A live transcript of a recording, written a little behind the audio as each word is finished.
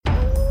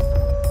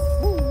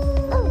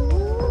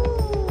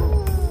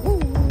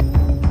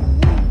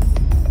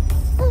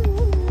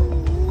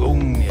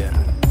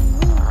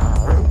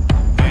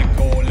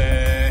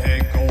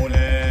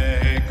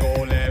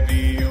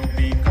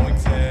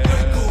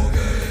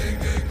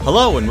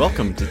Hello and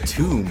welcome to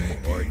Tomb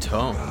or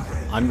Tome.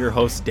 I'm your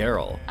host,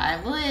 Darryl.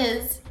 I'm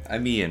Liz.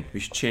 I'm Ian. We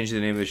should change the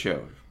name of the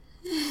show.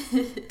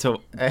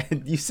 I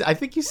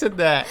think you said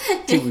that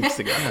 2 weeks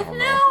ago. I don't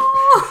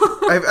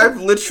know.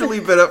 I've literally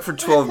been up for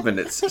 12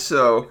 minutes,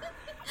 so...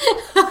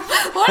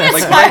 What?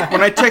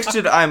 When I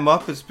texted I'm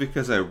up, it's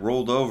because I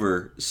rolled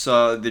over,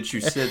 saw that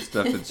you said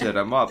stuff and said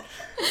I'm up.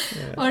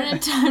 Yeah. What a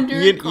time to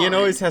record. Ian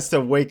always has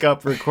to wake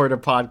up, record a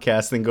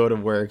podcast, then go to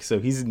work, so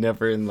he's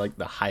never in like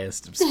the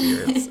highest of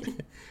spirits.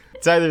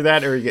 It's either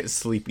that or he gets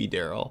sleepy,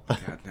 Darryl.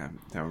 God,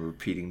 now we're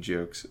repeating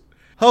jokes.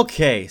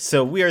 Okay,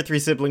 so we are three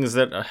siblings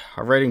that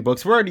are writing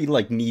books. We're already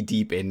like knee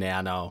deep in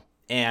Nano,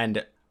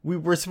 and we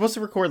were supposed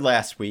to record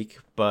last week,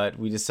 but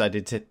we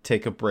decided to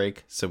take a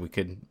break so we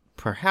could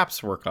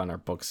perhaps work on our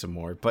book some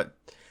more. But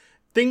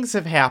things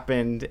have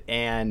happened,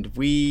 and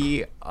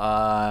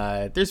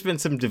there's been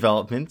some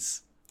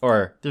developments,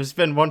 or there's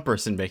been one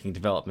person making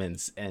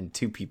developments, and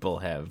two people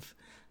have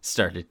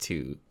started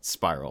to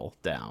spiral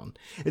down.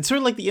 It's sort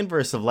of like the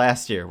inverse of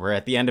last year, where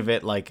at the end of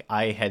it, like,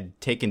 I had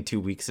taken 2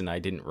 weeks and I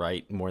didn't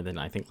write more than,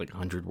 I think, like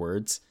 100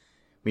 words.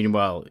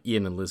 Meanwhile,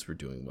 Ian and Liz were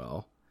doing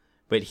well.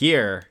 But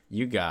here,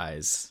 you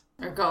guys...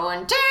 We're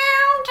going down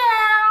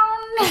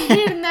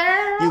in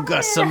there. You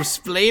got some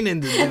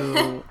splaining to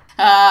do.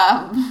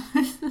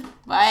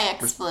 My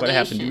explanation. What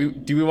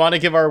happened? Do we want to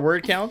give our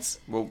word counts?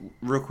 Well,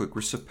 real quick,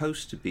 we're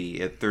supposed to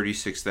be at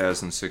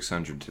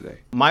 36,600 today.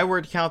 My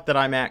word count that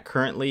I'm at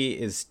currently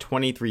is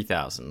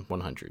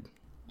 23,100.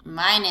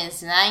 Mine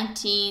is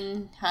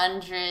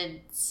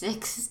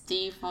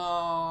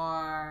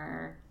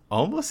 1,964.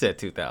 Almost at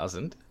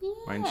 2,000. Yeah.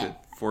 Mine's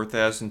at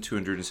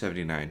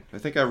 4,279. I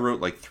think I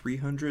wrote like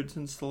 300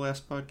 since the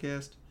last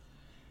podcast.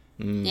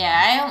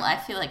 Yeah, I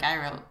feel like I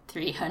wrote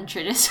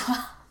 300 as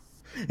well.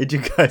 Did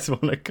you guys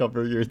want to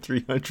cover your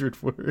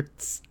 300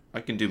 words?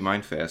 I can do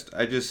mine fast.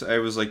 I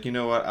was like, you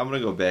know what? I'm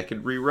going to go back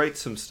and rewrite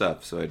some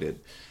stuff, so I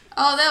did.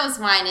 Oh, that was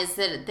mine, is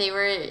that they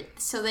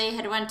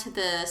had went to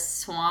the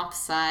swamp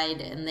side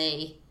and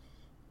they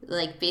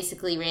like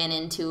basically ran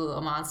into a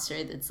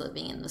monster that's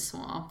living in the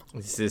swamp.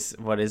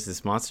 What is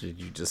this monster?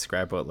 Did you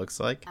describe what it looks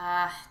like?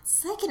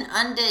 It's like an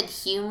undead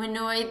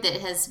humanoid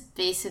that has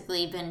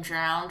basically been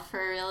drowned for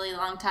a really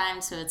long time,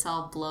 so it's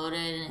all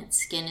bloated and its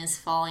skin is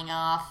falling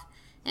off.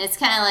 And it's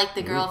kind of like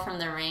the girl from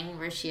The Ring,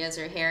 where she has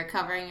her hair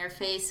covering her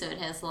face, so it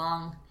has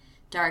long,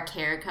 dark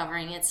hair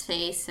covering its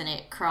face, and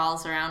it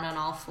crawls around on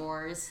all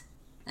fours.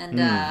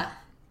 And I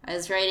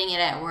was writing it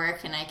at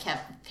work, and I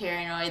kept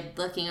paranoid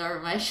looking over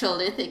my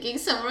shoulder, thinking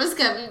someone was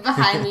going to be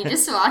behind me,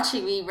 just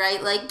watching me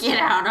write, like, "Get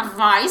out of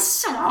my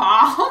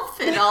swamp,"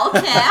 in all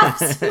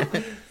caps. They're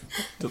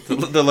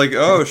like,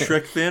 oh,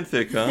 Shrek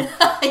fanfic, huh?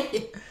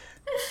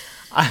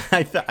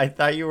 I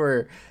thought you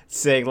were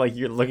saying, like,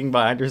 you're looking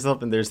behind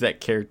yourself and there's that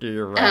character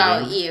you're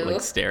writing,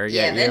 like, staring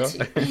at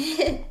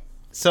you.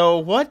 So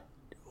what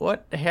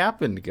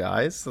happened,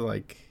 guys?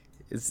 Like,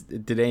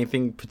 did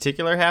anything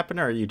particular happen,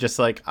 or are you just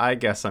like, I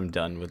guess I'm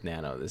done with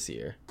Nano this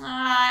year?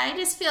 I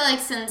just feel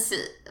like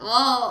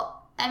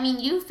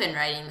you've been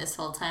writing this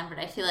whole time, but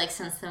I feel like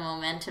since the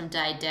momentum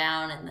died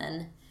down, and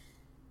then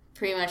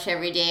pretty much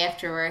every day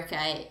after work,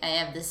 I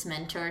have this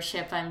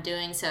mentorship I'm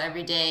doing, so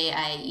every day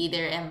I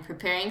either am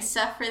preparing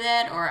stuff for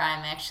that, or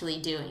I'm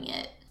actually doing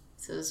it.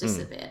 So it was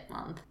just a bad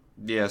month.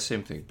 Yeah,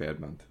 same thing, bad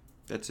month.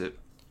 That's it.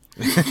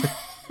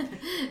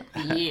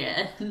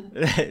 Yeah.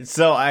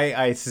 So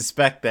I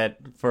suspect that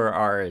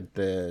for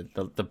the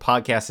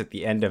podcast at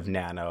the end of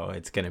Nano,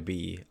 it's gonna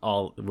be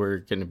we're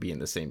gonna be in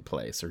the same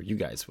place, or you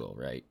guys will,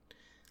 right?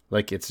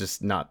 Like, it's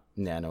just not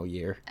Nano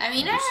year. I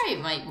mean,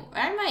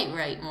 I might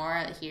write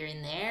more here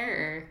and there.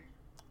 Or...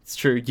 It's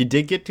true. You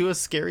did get to a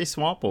scary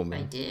swamp woman,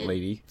 I did.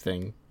 Lady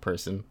thing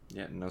person.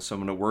 Yeah, now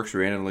someone at work's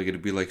randomly going to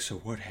be like, so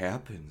what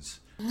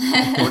happens?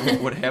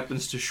 What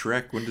happens to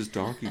Shrek? When does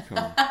Donkey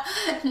come?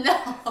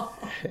 No.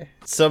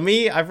 So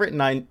me, I've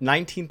written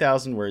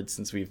 19,000 words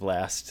since we've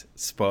last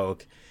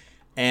spoke,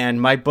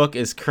 and my book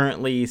is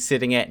currently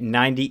sitting at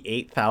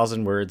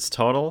 98,000 words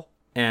total.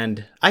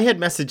 And I had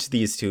messaged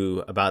these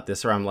two about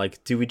this, where I'm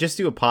like, do we just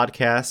do a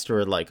podcast,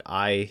 or like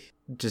I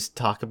just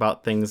talk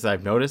about things that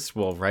I've noticed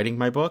while writing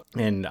my book?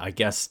 And I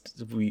guess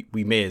we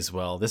may as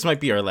well. This might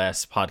be our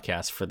last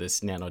podcast for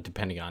this Nano,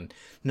 depending on...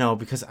 No,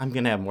 because I'm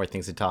going to have more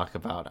things to talk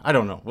about. I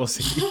don't know. We'll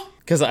see.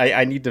 Because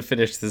I need to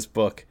finish this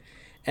book.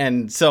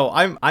 And so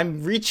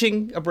I'm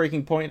reaching a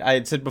breaking point. I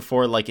had said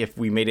before, like, if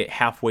we made it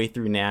halfway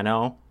through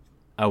Nano,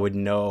 I would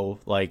know,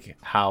 like,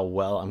 how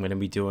well I'm going to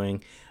be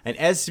doing. And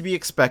as to be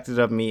expected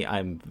of me,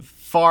 I'm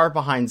far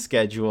behind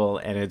schedule,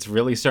 and it's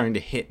really starting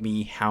to hit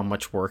me how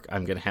much work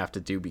I'm going to have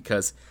to do,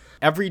 because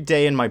every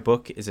day in my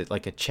book is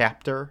like a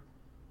chapter.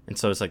 And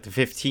so it's like the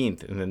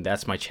 15th, and then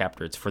that's my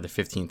chapter. It's for the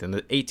 15th, and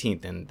the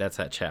 18th, and that's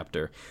that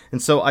chapter.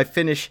 And so I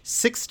finish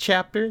 6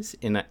 chapters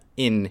in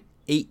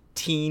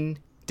 18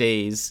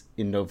 days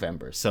in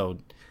November. So,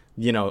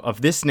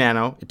 of this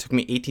Nano, it took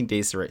me 18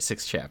 days to write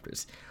 6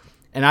 chapters.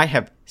 And I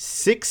have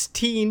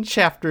 16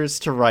 chapters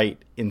to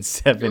write in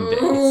 7 days.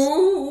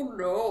 Oh,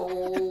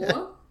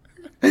 no.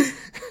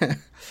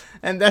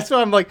 And that's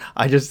why I'm like,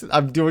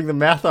 I'm doing the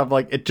math. I'm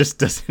like, it just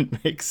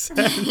doesn't make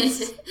sense.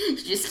 You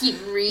just keep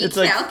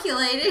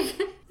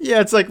recalculating. Yeah,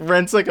 it's like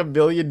rent's like $1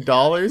 million,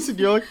 and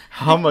you're like,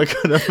 how am I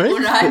gonna make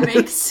When I make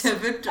this?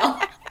 $7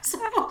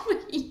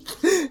 a week.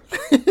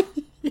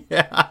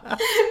 Yeah.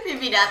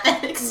 Maybe not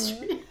that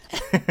extreme.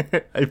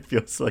 It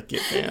feels like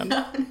it, man.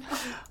 No.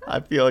 I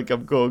feel like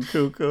I'm going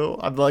cuckoo.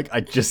 I'm like, I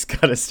just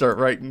gotta start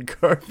writing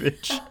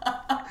garbage.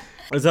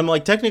 Because I'm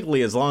like,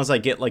 technically, as long as I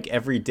get like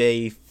every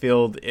day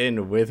filled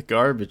in with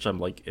garbage, I'm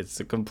like, it's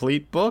a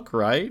complete book,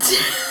 right?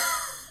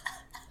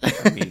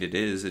 I mean, it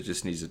is. It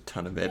just needs a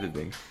ton of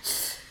editing.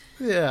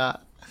 Yeah.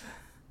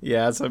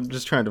 Yeah, so I'm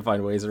just trying to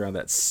find ways around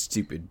that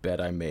stupid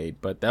bet I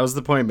made. But that was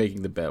the point of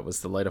making the bet,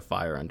 was to light a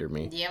fire under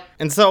me. Yep.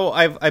 And so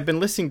I've been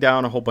listing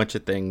down a whole bunch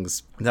of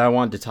things that I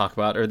wanted to talk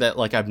about, or that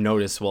like I've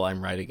noticed while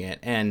I'm writing it.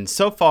 And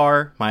so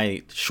far,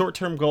 my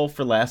short-term goal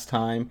for last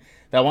time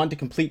that I wanted to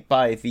complete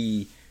by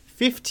the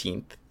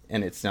 15th,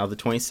 and it's now the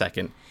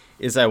 22nd,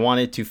 is I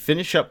wanted to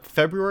finish up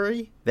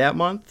February that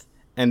month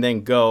and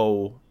then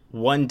go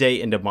one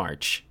day into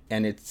March.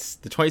 And it's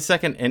the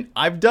 22nd, and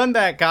I've done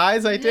that,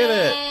 guys. I did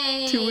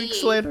Yay! it. 2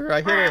 weeks later,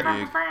 I hit it.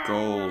 Big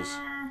goals.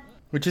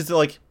 Which is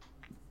like,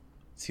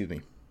 excuse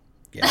me.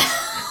 Yeah.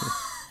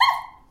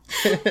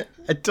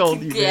 I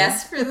told you.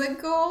 Gas for the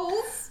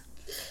goals.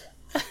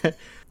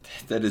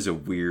 That is a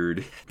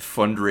weird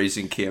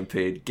fundraising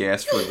campaign.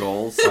 Gas for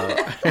goals. A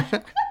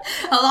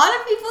lot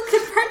of people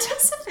could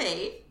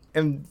participate.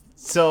 And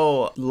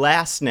so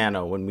last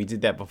Nano, when we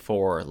did that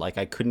before, like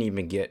I couldn't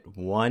even get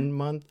 1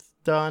 month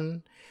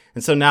done.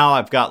 And so now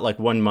I've got like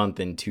 1 month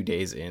and 2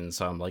 days in.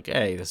 So I'm like,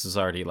 hey, this is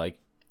already like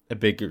a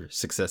bigger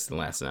success than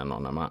last Nano,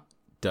 and I'm not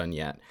done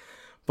yet.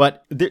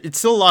 But it's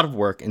still a lot of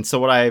work. And so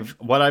what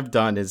I've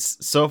done is,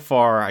 so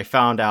far I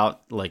found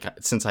out, like,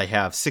 since I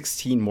have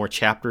 16 more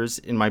chapters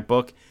in my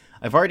book,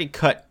 I've already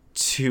cut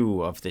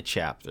 2 of the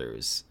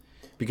chapters.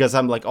 Because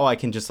I'm like, oh, I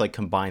can just like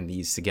combine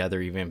these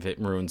together, even if it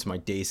ruins my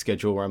day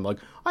schedule, where I'm like,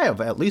 I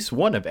have at least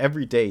one of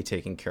every day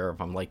taken care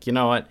of. I'm like, you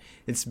know what?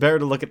 It's better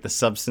to look at the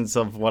substance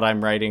of what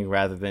I'm writing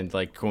rather than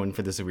like going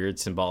for this weird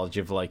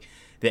symbology of like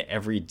that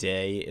every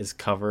day is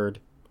covered.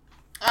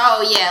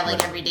 Oh yeah,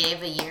 like every day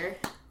of a year.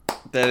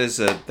 That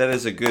is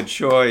a good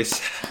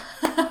choice.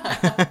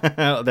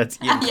 That's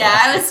Yeah,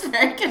 I was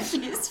very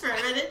confused for a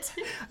minute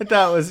too. I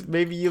thought it was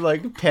maybe you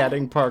like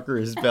patting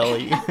Parker's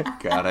belly.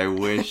 God, I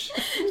wish.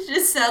 It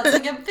just sounds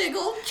like a big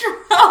old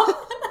drum.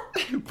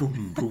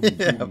 Boom, boom,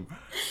 boom.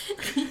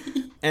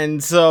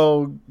 And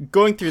so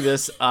going through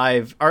this,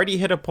 I've already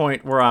hit a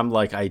point where I'm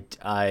like,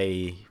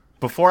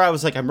 before I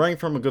was like, I'm writing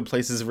from a good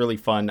place, this is really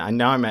fun. And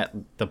now I'm at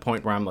the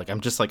point where I'm like,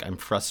 I'm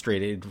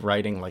frustrated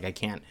writing. Like I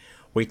can't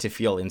wait to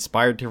feel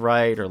inspired to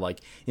write or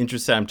like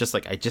interested. I'm just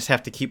like, I just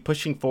have to keep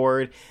pushing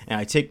forward. And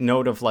I take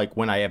note of like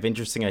when I have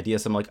interesting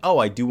ideas, I'm like, oh,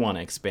 I do want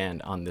to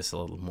expand on this a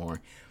little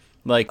more.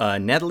 Like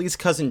Natalie's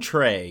cousin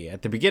Trey,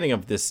 at the beginning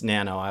of this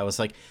Nano, I was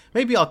like,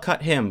 maybe I'll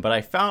cut him, but I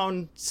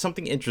found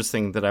something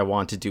interesting that I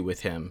want to do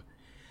with him.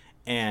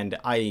 And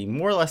I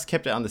more or less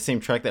kept it on the same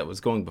track that was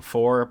going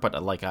before,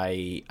 but like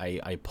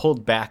I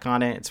pulled back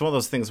on it. It's one of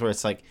those things where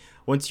it's like,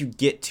 once you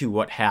get to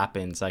what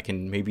happens, I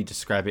can maybe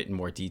describe it in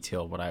more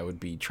detail, what I would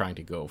be trying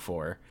to go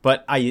for.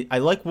 But I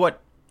like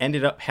what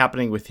ended up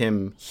happening with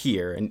him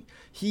here. And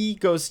he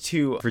goes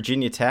to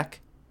Virginia Tech.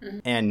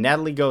 And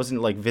Natalie goes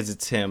and like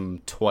visits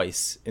him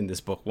twice in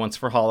this book, once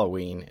for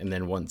Halloween and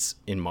then once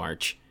in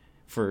March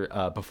for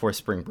before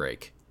spring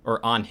break,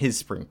 or on his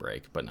spring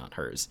break, but not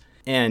hers.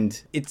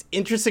 And it's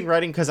interesting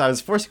writing because I was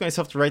forcing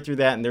myself to write through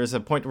that, and there's a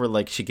point where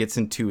like she gets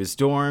into his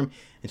dorm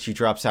and she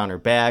drops down her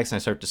bags, and I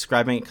start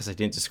describing it because I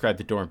didn't describe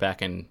the dorm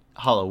back in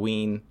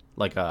Halloween,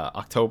 like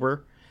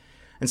October.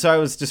 And so I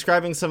was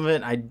describing some of it,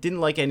 and I didn't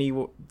like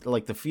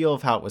the feel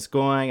of how it was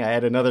going. I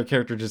had another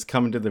character just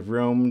come into the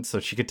room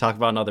so she could talk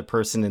about another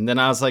person. And then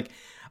I was like,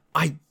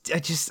 I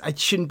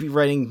shouldn't be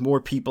writing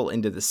more people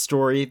into the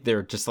story.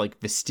 They're just like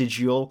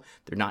vestigial.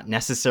 They're not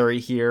necessary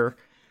here.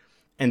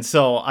 And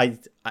so I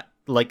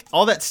like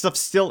all that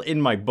stuff's still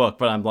in my book,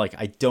 but I'm like,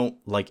 I don't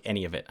like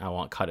any of it. I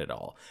want cut it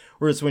all.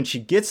 Whereas when she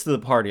gets to the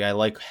party, I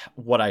like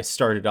what I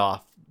started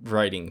off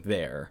writing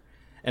there.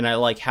 And I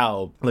like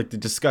how like the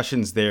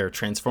discussions there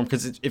transform,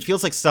 because it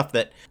feels like stuff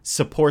that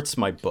supports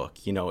my book.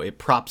 You know, it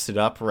props it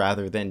up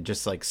rather than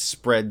just like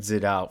spreads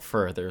it out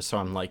further. So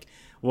I'm like,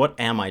 what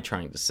am I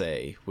trying to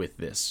say with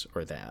this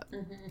or that?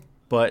 Mm-hmm.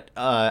 But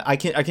I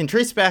can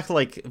trace back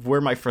like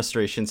where my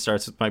frustration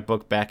starts with my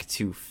book back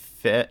to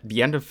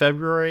the end of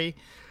February,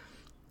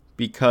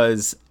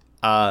 because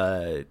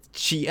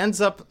she ends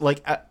up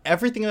like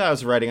everything that I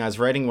was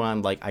writing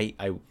when like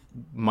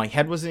my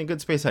head was in a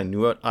good space. I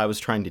knew what I was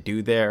trying to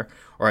do there,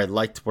 or I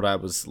liked what I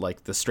was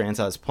like, the strands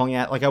I was pulling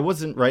at. Like I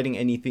wasn't writing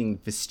anything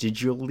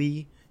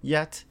vestigially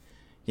yet,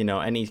 you know,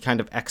 any kind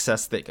of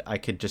excess that I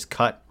could just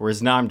cut.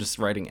 Whereas now I'm just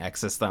writing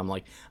excess that I'm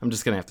like, I'm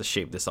just going to have to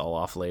shave this all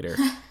off later.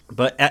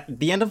 But at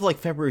the end of like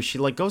February, she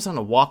like goes on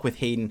a walk with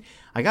Hayden.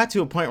 I got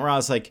to a point where I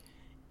was like,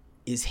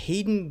 is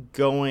Hayden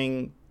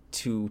going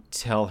to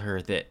tell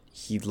her that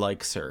he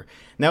likes her.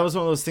 And that was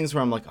one of those things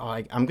where I'm like, oh,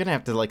 I'm going to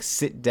have to like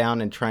sit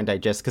down and try and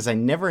digest, because I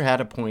never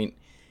had a point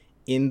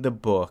in the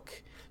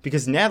book,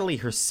 because Natalie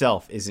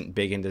herself isn't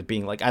big into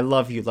being like, I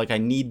love you, like I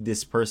need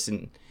this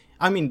person.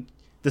 I mean,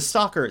 the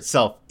stalker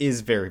itself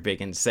is very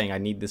big in saying I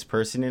need this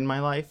person in my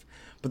life,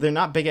 but they're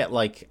not big at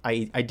like,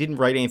 I didn't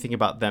write anything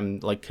about them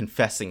like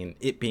confessing and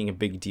it being a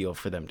big deal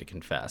for them to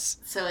confess.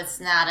 So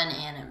it's not an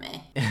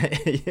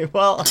anime.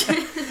 Well,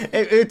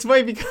 it's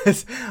funny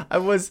because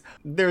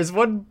there's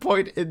one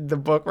point in the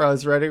book where I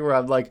was writing where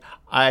I'm like,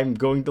 I'm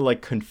going to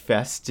like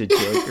confess to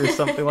Jake or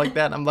something like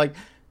that. And I'm like,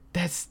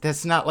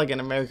 that's not like an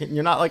American.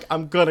 You're not like,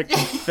 I'm going to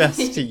confess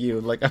to you.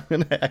 Like I'm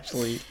going to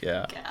actually,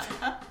 yeah.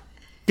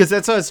 Because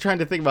that's what I was trying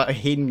to think about,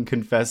 Hayden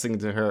confessing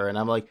to her. And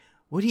I'm like,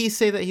 would he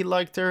say that he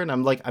liked her? And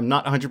I'm like, I'm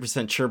not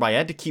 100% sure, but I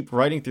had to keep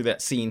writing through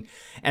that scene.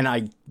 And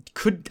I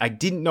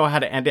didn't know how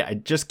to end it. I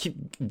just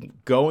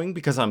keep going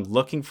because I'm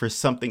looking for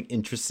something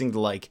interesting to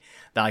like,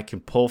 that I can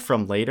pull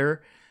from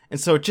later. And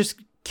so it just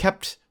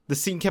the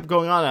scene kept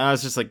going on. And I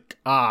was just like,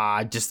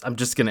 I'm just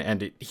going to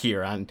end it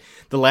here. And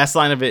the last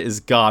line of it is,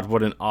 God,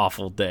 what an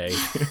awful day.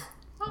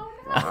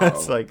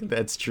 It's like,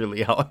 that's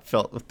truly how I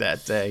felt with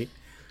that day.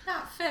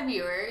 Not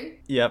February.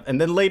 Yep. And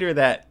then later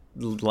that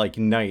like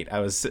night, I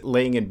was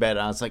laying in bed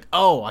and I was like,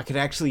 oh, I could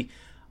actually,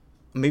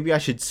 maybe I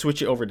should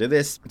switch it over to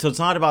this. So it's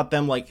not about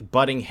them like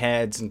butting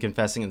heads and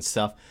confessing and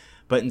stuff,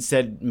 but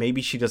instead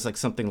maybe she does like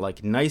something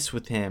like nice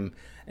with him,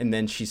 and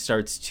then she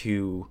starts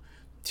to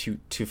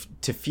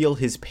feel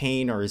his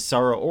pain or his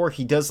sorrow, or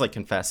he does like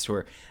confess to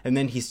her, and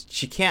then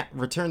she can't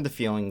return the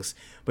feelings,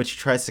 but she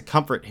tries to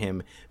comfort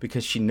him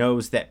because she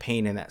knows that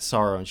pain and that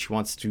sorrow, and she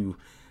wants to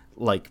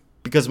like,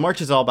 because March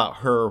is all about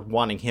her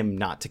wanting him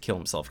not to kill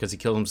himself, because he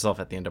killed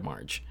himself at the end of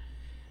March.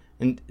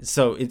 And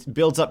so it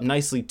builds up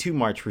nicely to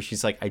March, where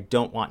she's like, I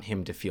don't want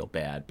him to feel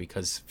bad,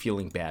 because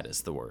feeling bad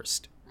is the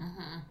worst.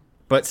 Mm-hmm.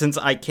 But since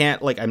I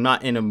can't, like, I'm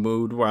not in a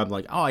mood where I'm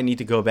like, oh, I need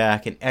to go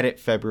back and edit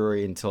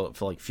February until it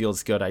like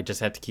feels good. I just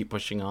have to keep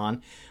pushing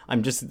on.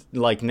 I'm just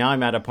like, now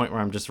I'm at a point where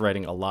I'm just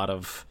writing a lot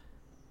of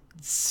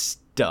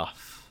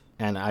stuff.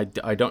 And I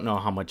don't know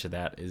how much of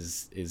that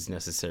is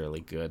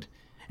necessarily good.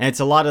 And it's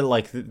a lot of,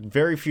 like,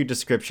 very few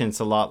descriptions.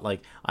 A lot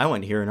like, I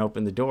went here and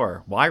opened the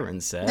door.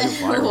 Wyron said.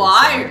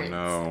 Wyron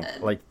No.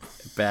 said. Like,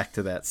 back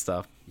to that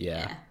stuff.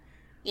 Yeah.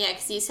 Yeah,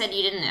 because you said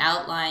you didn't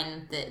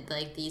outline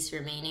like these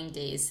remaining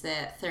days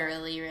that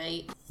thoroughly,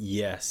 right?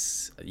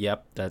 Yes.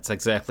 Yep, that's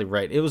exactly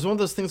right. It was one of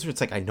those things where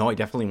it's like, I know I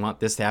definitely want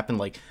this to happen,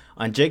 like,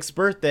 on Jake's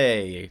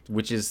birthday,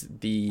 which is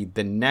the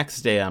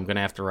next day I'm going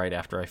to have to write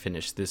after I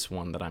finish this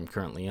one that I'm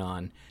currently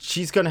on.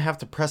 She's going to have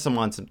to press him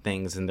on some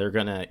things, and they're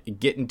going to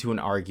get into an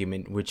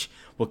argument, which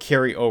will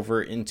carry over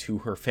into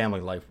her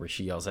family life, where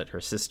she yells at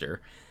her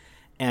sister.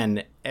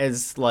 And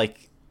as,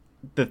 like,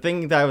 the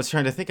thing that I was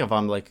trying to think of,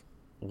 I'm like,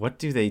 what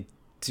do they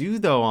do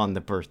though on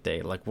the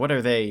birthday? Like, where are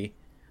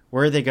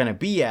they gonna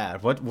be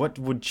at? What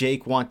would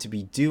Jake want to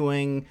be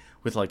doing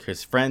with like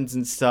his friends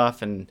and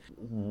stuff? And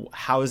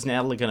how is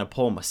Natalie gonna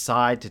pull him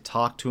aside to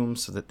talk to him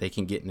so that they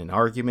can get in an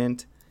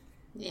argument?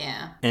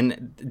 Yeah.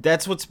 And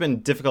that's what's been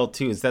difficult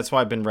too, is that's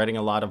why I've been writing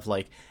a lot of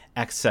like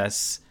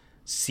excess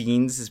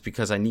scenes, is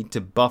because I need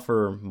to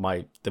buffer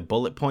the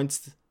bullet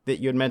points that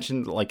you had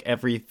mentioned, like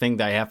everything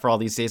that I have for all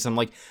these days. I'm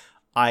like,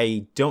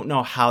 I don't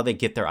know how they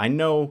get there. I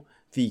know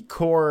the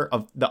core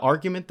of the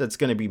argument that's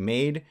going to be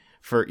made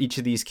for each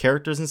of these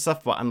characters and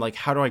stuff, but I'm like,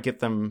 how do I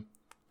get them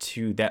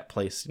to that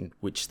place in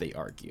which they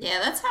argue? Yeah,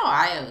 that's how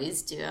I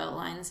always do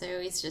outlines. I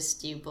always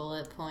just do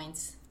bullet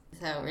points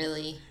without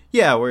really...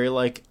 Yeah, where you're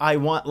like, I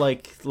want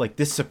like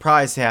this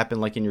surprise to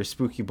happen, like in your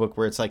spooky book,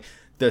 where it's like,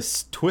 the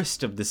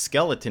twist of the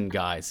skeleton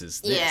guys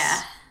is this.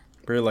 Yeah.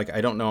 Where you're like,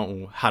 I don't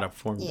know how to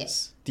form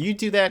this. Do you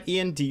do that,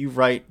 Ian? Do you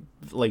write,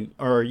 like,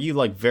 or are you,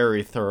 like,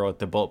 very thorough at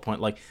the bullet point?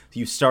 Like,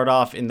 you start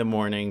off in the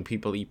morning,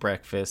 people eat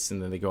breakfast,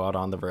 and then they go out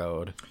on the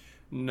road?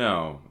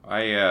 No.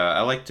 I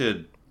like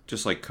to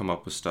just, like, come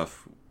up with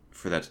stuff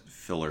for that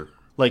filler.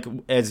 Like,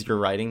 as you're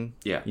writing?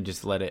 Yeah. You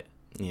just let it,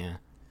 yeah.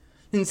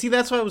 And see,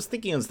 that's what I was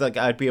thinking, is like,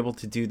 I'd be able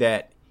to do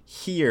that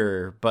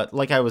here, but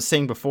like I was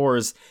saying before,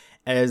 is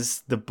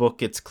as the book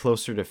gets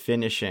closer to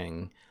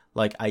finishing,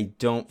 like, I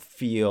don't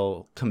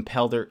feel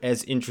compelled or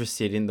as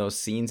interested in those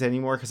scenes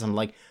anymore, because I'm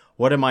like,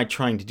 what am I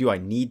trying to do? I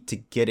need to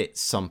get it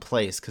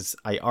someplace, because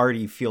I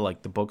already feel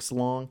like the book's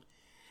long.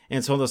 And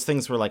it's one of those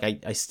things where, like,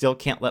 I still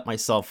can't let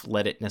myself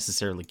let it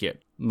necessarily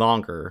get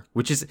longer,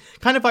 which is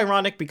kind of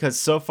ironic, because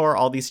so far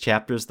all these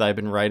chapters that I've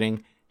been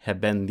writing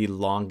have been the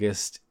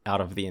longest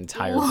out of the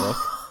entire book.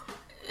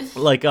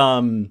 Like,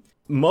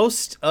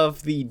 most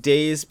of the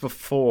days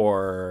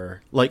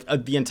before, like,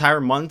 the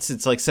entire months,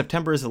 it's like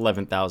September is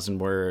 11,000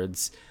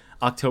 words,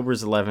 October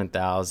is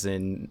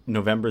 11,000,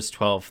 November is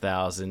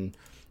 12,000,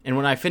 and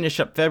when I finish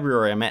up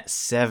February, I'm at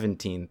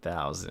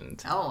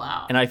 17,000. Oh,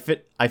 wow. And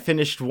I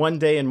finished one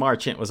day in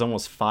March, and it was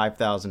almost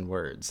 5,000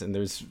 words, and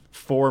there's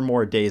 4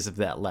 more days of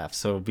that left,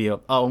 so it'll be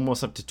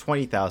almost up to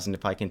 20,000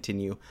 if I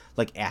continue,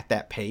 like, at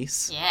that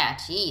pace. Yeah,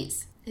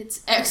 jeez. It's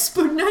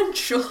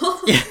exponential.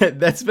 Yeah,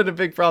 that's been a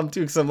big problem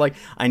too, because I'm like,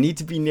 I need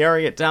to be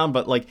narrowing it down,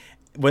 but like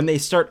when they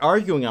start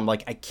arguing, I'm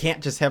like, I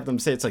can't just have them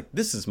say, it's like,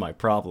 this is my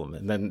problem,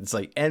 and then it's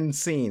like, end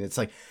scene. It's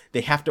like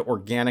they have to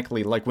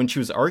organically, like when she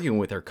was arguing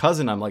with her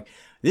cousin, I'm like,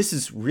 this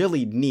is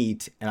really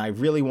neat, and I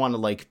really want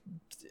to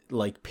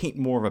like paint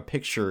more of a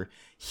picture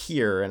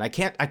here, and I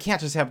can't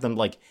just have them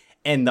like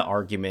end the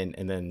argument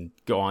and then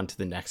go on to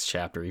the next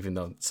chapter, even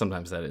though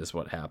sometimes that is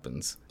what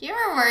happens. Do you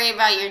ever worry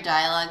about your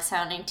dialogue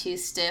sounding too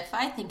stiff?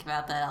 I think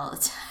about that all the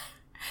time.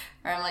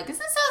 Or I'm like, is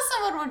this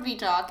how someone would be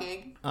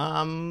talking?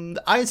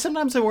 I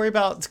sometimes worry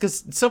about,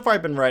 because so far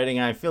I've been writing,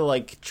 and I feel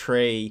like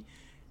Trey,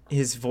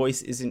 his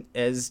voice isn't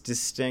as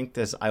distinct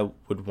as I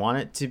would want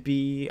it to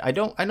be. I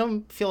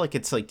don't feel like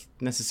it's like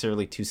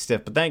necessarily too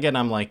stiff, but then again,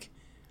 I'm like,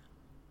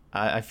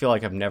 I feel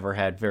like I've never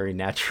had very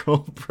natural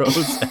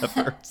prose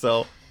ever,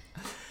 so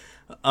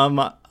I'm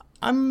not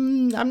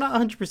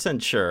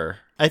 100% sure.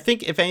 I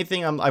think if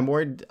anything, I'm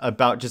worried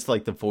about just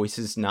like the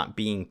voices not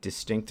being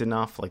distinct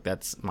enough. Like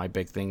that's my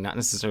big thing, not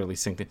necessarily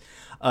synced.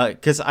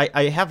 Because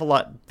I have a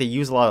lot. They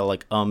use a lot of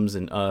like ums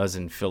and uhs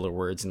and filler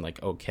words and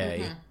like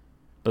okay. Mm-hmm.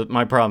 But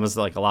my problem is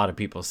like a lot of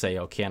people say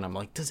okay, and I'm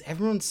like, does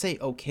everyone say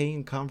okay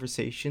in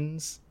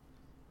conversations?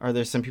 Are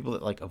there some people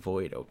that like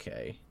avoid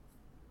okay?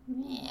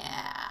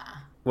 Yeah.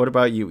 What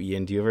about you,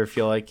 Ian? Do you ever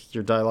feel like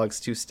your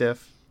dialogue's too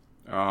stiff?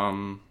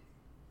 No.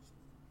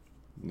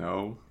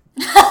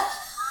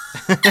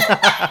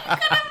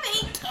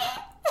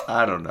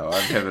 I don't know.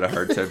 I'm having a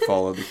hard time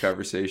following the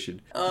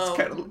conversation.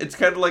 Oh. It's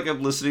kind of like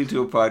I'm listening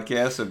to a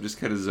podcast. I'm just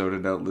kind of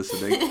zoning out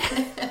listening.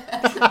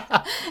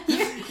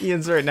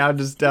 Ian's right now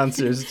just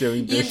downstairs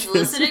doing dishes. He's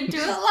listening to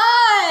it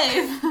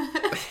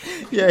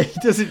live. Yeah, he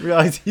doesn't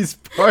realize he's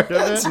part of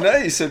it. That's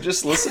nice. I'm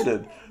just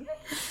listening.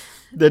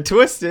 The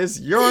twist is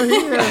you're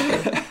here.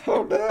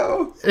 Oh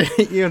no.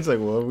 Ian's like,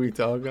 what are we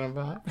talking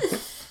about?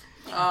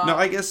 No,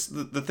 I guess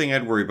the thing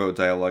I'd worry about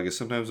dialogue is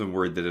sometimes I'm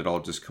worried that it all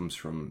just comes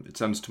from, it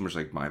sounds too much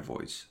like my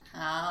voice.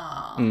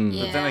 Oh,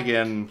 yeah. But then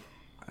again,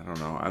 I don't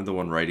know. I'm the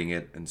one writing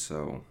it, and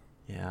so.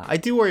 Yeah, I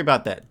do worry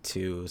about that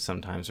too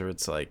sometimes, where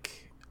it's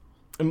like,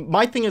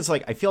 my thing is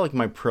like, I feel like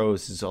my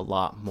prose is a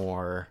lot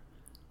more,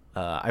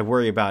 I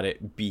worry about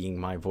it being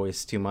my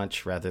voice too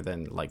much rather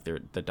than like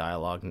the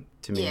dialogue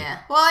to me. Yeah.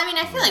 Well, I mean,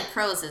 I feel like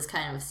prose is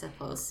kind of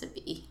supposed to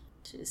be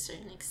to a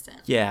certain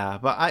extent. Yeah,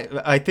 but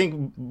I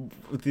think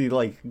the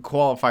like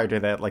qualifier to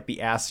that, like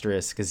the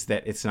asterisk, is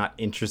that it's not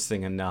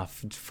interesting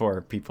enough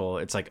for people.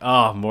 It's like,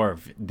 oh, more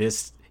of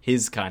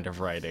his kind of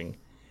writing.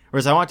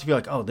 Whereas I want it to be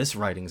like, oh, this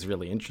writing's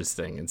really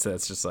interesting. And so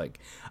it's just like,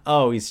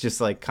 oh, he's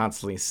just like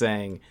constantly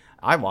saying,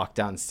 I walked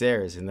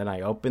downstairs and then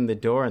I opened the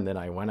door and then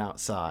I went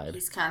outside.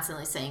 He's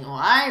constantly saying, well,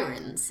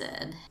 Iron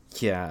said.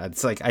 Yeah,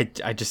 it's like,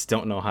 I just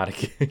don't know how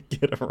to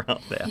get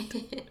around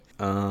that.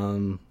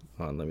 Hold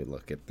on, let me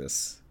look at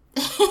this.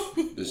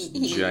 This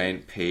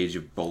giant page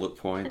of bullet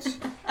points.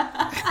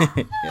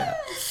 Yeah.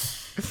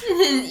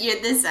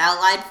 This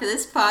outline for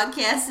this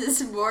podcast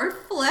is more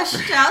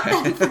fleshed out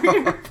than for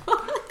your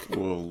book.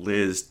 Well,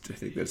 Liz, I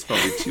think that's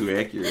probably too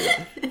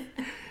accurate.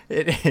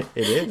 It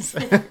is.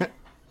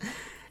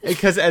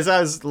 Because as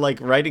I was like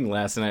writing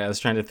last night, I was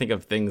trying to think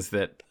of things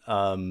that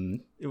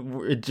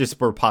just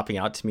were popping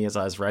out to me as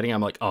I was writing.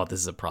 I'm like, oh, this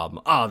is a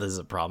problem. Oh, this is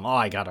a problem. Oh,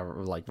 I gotta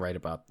like write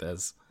about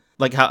this.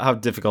 Like how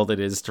difficult it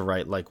is to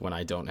write like when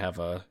I don't have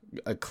a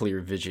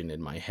clear vision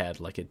in my head.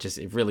 Like it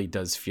really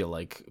does feel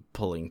like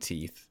pulling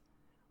teeth.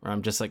 Where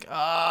I'm just like,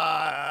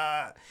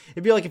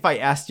 it'd be like if I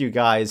asked you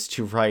guys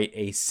to write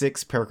a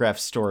 6-paragraph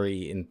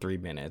story in 3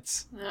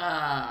 minutes.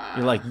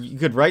 You're like, you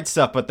could write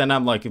stuff, but then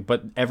I'm like,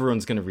 but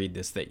everyone's gonna read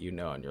this that you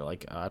know, and you're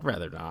like, I'd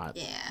rather not.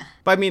 Yeah.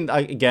 But I mean,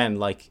 again,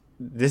 like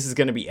this is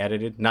gonna be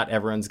edited. Not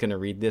everyone's gonna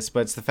read this,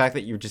 but it's the fact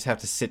that you just have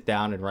to sit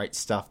down and write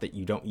stuff that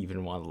you don't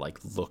even want to like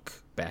look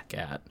back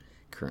at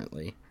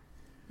currently.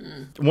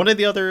 One of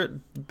the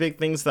other big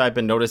things that I've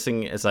been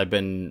noticing as I've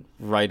been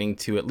writing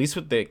to, at least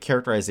with the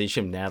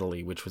characterization of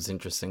Natalie, which was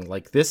interesting,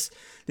 like this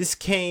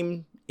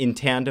came in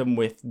tandem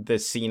with the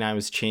scene I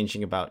was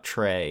changing about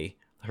Trey,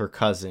 her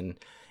cousin,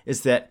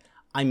 is that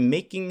I'm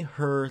making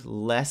her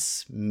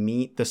less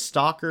mean. The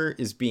stalker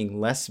is being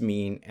less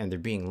mean and they're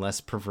being less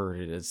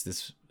perverted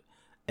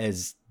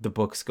as the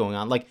book's going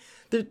on. Like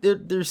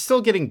they're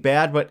still getting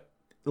bad, but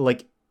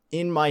like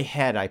in my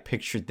head I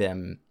pictured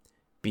them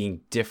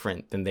being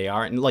different than they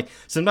are, and like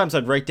sometimes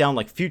I'd write down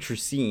like future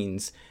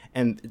scenes,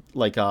 and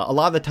like a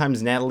lot of the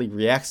times Natalie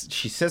reacts,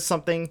 she says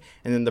something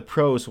and then the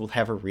prose will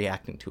have her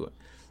reacting to it.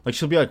 Like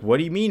she'll be like, what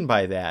do you mean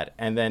by that?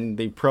 And then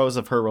the prose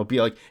of her will be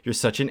like, you're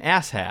such an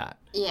asshat.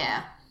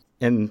 Yeah.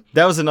 And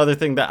that was another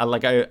thing that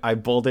I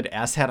bolded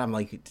asshat. I'm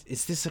like,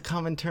 is this a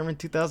common term in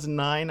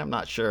 2009? I'm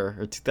not sure.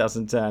 Or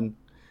 2010.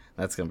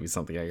 That's gonna be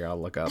something I gotta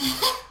look up.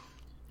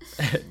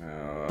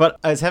 But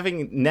I was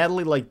having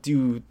Natalie like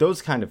do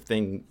those kind of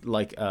thing,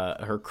 like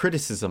her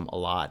criticism a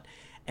lot,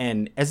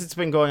 and as it's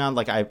been going on,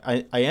 like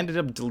I ended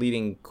up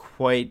deleting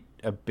quite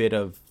a bit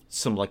of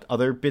some like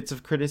other bits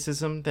of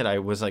criticism that I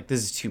was like,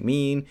 this is too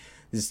mean,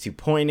 this is too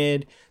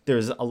pointed.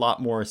 There's a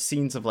lot more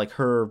scenes of like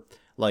her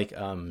like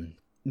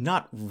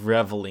not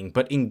reveling,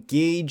 but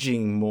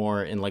engaging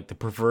more in like the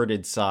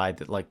perverted side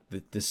that like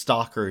the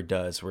stalker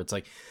does, where it's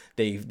like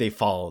they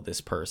follow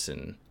this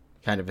person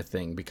kind of a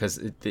thing because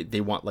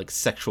they want like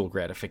sexual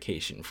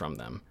gratification from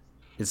them.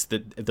 It's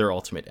their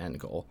ultimate end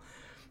goal.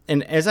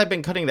 And as I've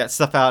been cutting that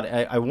stuff out,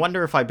 I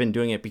wonder if I've been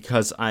doing it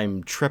because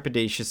I'm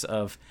trepidatious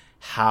of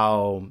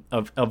how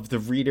of the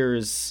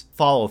reader's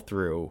follow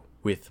through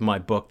with my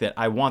book, that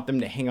I want them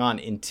to hang on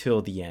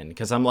until the end,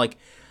 because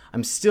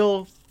I'm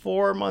still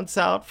 4 months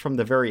out from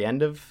the very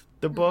end of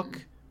the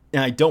book,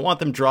 and I don't want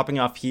them dropping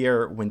off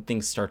here when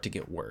things start to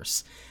get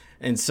worse.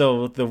 And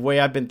so the way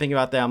I've been thinking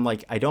about that, I'm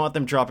like, I don't want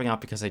them dropping off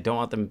because I don't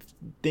want them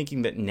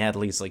thinking that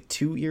Natalie's like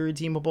too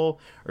irredeemable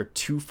or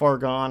too far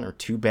gone or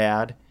too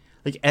bad.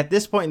 Like at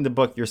this point in the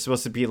book, you're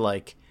supposed to be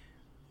like,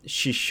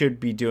 she should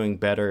be doing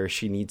better.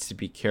 She needs to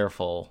be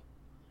careful.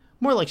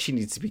 More like she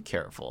needs to be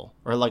careful,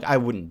 or like I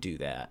wouldn't do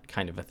that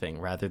kind of a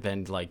thing, rather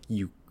than like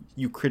you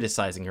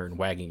criticizing her and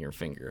wagging your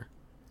finger.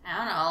 I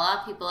don't know. A lot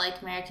of people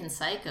like American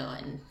Psycho,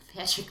 and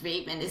Patrick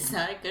Bateman is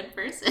not a good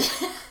person.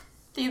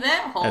 Do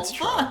that whole That's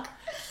true. book.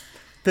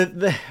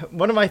 The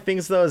one of my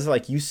things though is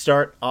like, you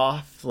start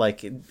off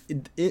like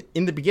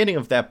in the beginning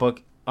of that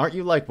book, aren't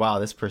you like, wow,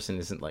 this person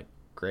isn't like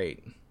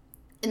great?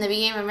 In the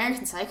beginning of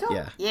American Psycho?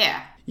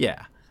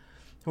 Yeah.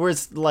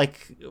 Whereas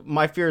like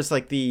my fear is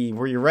like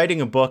where you're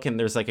writing a book and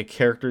there's like a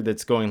character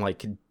that's going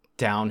like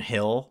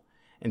downhill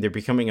and they're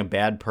becoming a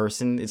bad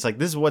person. It's like,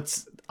 this is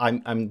what's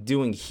I'm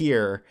doing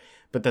here.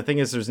 But the thing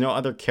is, there's no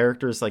other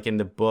characters like in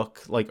the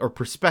book, like, or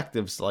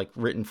perspectives like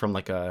written from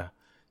like a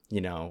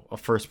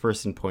first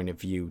person point of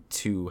view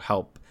to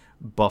help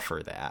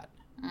buffer that.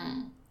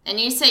 And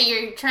you say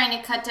you're trying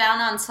to cut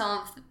down on some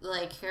of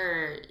like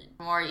her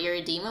more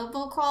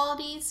irredeemable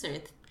qualities, or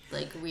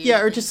like weird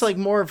or things? just like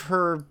more of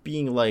her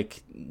being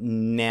like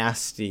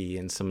nasty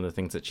in some of the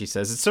things that she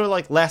says. It's sort of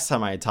like last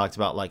time I had talked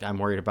about like, I'm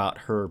worried about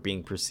her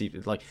being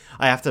perceived, like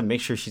I have to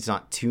make sure she's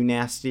not too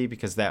nasty,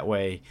 because that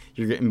way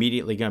you're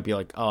immediately gonna be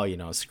like,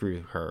 oh,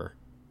 screw her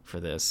for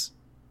this.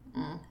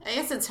 I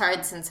guess it's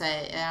hard since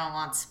I don't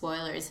want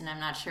spoilers, and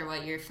I'm not sure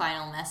what your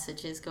final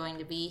message is going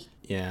to be.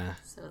 Yeah.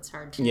 So it's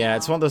hard to know.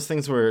 It's one of those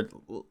things where,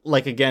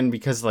 like, again,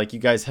 because like you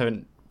guys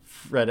haven't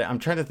read it, I'm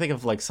trying to think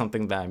of like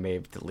something that I may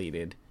have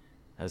deleted.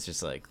 I was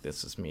just like,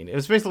 this was mean. It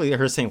was basically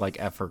her saying like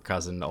F her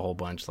cousin a whole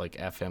bunch, like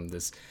F him,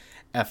 this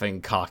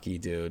effing cocky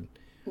dude.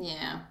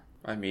 Yeah.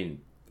 I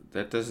mean,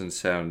 that doesn't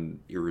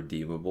sound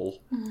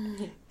irredeemable.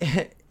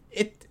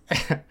 It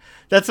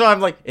that's why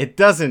I'm like, it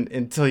doesn't,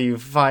 until you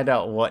find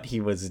out what he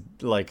was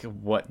like,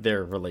 what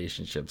their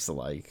relationship's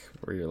like,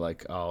 where you're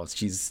like, oh,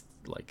 she's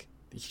like,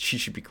 she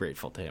should be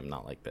grateful to him,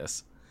 not like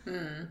this.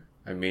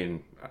 I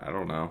mean, I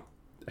don't know.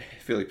 I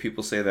feel like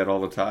people say that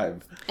all the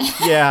time.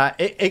 Yeah,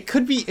 it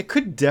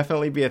could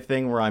definitely be a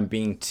thing where I'm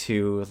being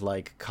too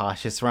like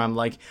cautious, where I'm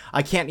like,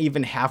 I can't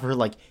even have her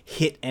like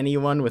hit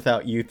anyone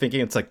without you thinking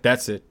it's like,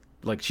 that's it.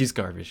 Like, she's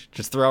garbage.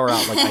 Just throw her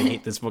out. Like, I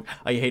hate this book.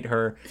 I hate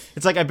her.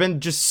 It's like, I've been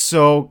just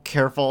so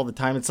careful all the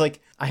time. It's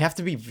like, I have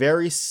to be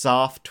very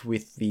soft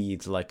with the,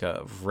 like,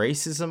 a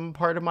racism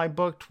part of my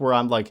book, where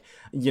I'm like,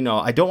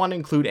 I don't want to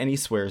include any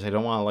swears. I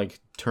don't want to, like,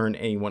 turn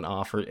anyone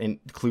off or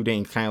include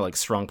any kind of, like,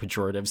 strong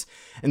pejoratives.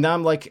 And then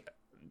I'm like,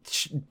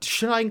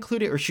 should I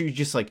include it, or should you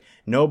just, like,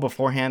 know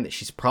beforehand that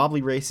she's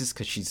probably racist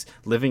because she's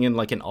living in,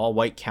 like, an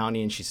all-white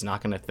county and she's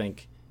not going to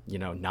think,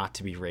 not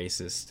to be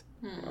racist?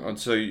 And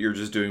so you're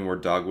just doing more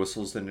dog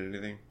whistles than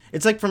anything?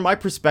 It's like, from my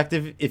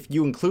perspective, if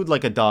you include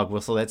like a dog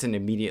whistle, that's an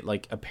immediate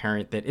like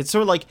apparent that it's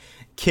sort of like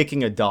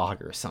kicking a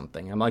dog or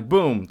something. I'm like,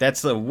 boom,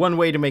 that's the one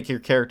way to make your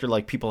character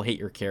like people hate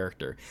your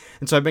character.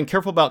 And so I've been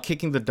careful about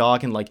kicking the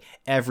dog in like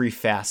every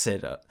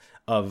facet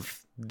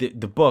of the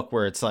book,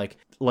 where it's like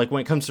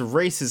when it comes to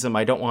racism,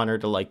 I don't want her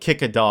to like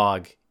kick a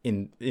dog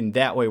in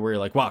that way where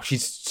you're like, wow,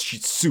 she's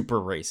super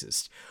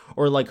racist.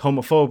 Or like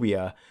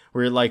homophobia,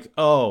 where you're like,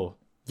 oh,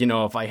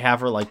 if I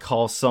have her like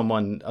call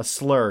someone a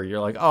slur,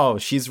 you're like, oh,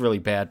 she's really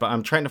bad. But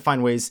I'm trying to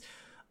find ways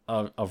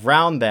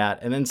around that.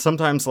 And then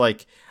sometimes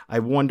like I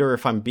wonder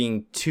if I'm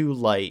being too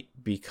light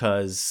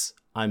because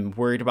I'm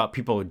worried about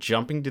people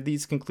jumping to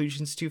these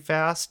conclusions too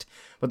fast.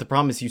 But the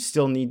problem is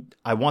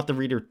I want the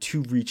reader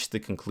to reach the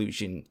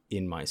conclusion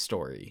in my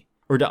story,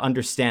 or to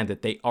understand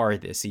that they are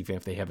this, even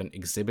if they haven't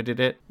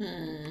exhibited it.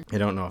 I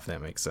don't know if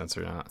that makes sense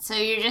or not. So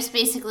you're just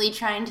basically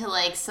trying to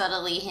like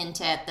subtly hint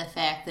at the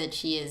fact that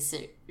she is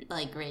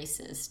like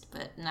racist,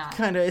 but not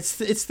kind of.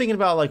 It's thinking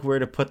about like where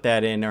to put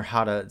that in or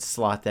how to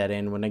slot that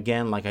in, when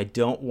again, like, I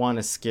don't want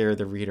to scare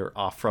the reader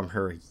off from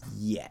her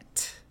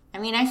yet. I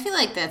mean, I feel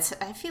like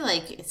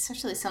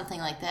especially something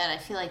like that, I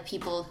feel like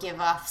people give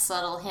off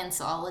subtle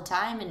hints all the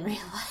time in real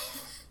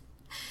life.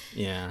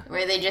 Yeah.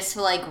 Where they just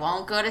like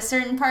won't go to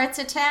certain parts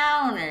of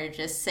town, or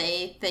just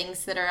say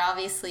things that are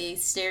obviously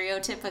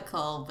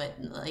stereotypical, but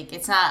like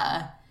it's not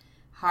a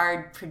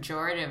hard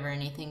pejorative or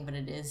anything, but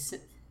it's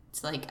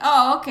like,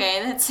 oh,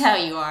 okay, that's how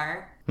you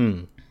are.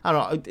 I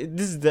don't know.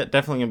 This is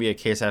definitely gonna be a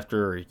case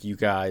after you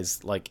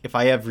guys, like, if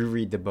I ever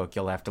read the book,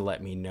 you'll have to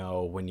let me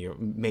know when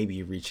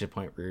you reach a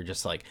point where you're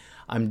just like,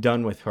 I'm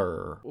done with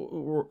her,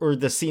 or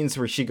the scenes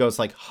where she goes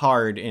like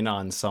hard in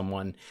on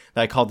someone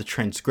that I call the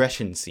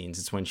transgression scenes.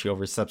 It's when she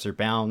oversteps her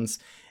bounds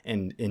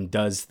and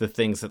does the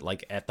things that,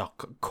 like, at the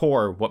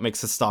core, what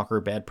makes a stalker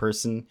a bad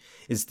person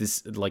is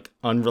this like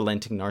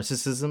unrelenting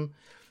narcissism.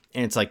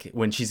 And it's like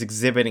when she's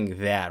exhibiting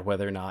that,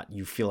 whether or not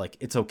you feel like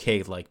it's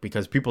okay, like,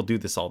 because people do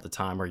this all the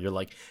time, or you're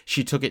like,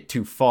 she took it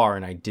too far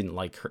and I didn't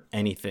like her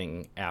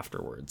anything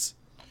afterwards.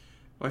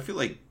 Well, I feel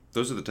like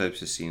those are the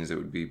types of scenes that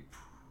would be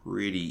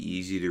pretty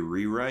easy to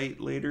rewrite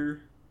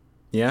later.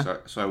 Yeah.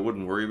 So I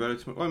wouldn't worry about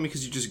it too much. Well, I mean,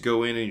 because you just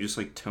go in and you just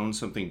like tone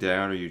something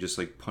down, or you just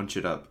like punch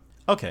it up.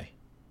 Okay.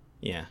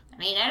 Yeah. I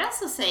mean, I'd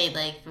also say,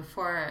 like,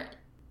 before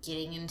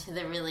getting into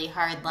the really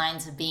hard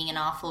lines of being an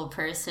awful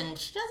person,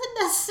 she doesn't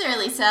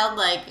necessarily sound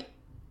like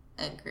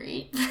a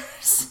great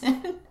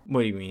person.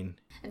 What do you mean?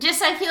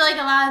 Just, I feel like a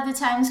lot of the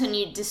times when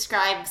you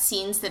describe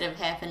scenes that have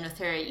happened with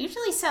her, it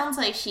usually sounds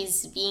like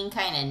she's being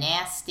kind of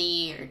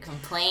nasty or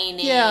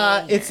complaining.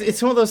 Yeah,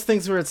 it's one of those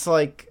things where it's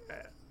like,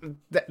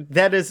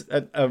 that is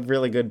a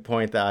really good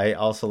point that I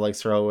also like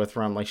struggle with,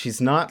 where I'm like,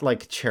 she's not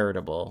like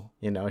charitable,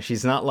 you know,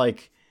 she's not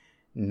like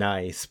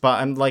nice, but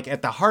I'm like,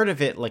 at the heart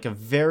of it, like, a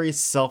very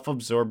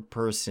self-absorbed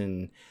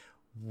person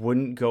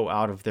wouldn't go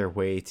out of their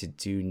way to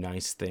do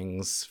nice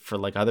things for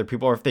like other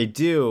people, or if they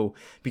do,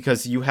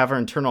 because you have her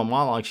internal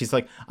monologue, she's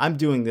like, I'm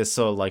doing this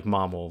so like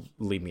mom will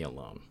leave me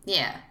alone.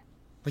 Yeah.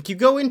 Like, you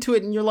go into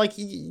it and you're like,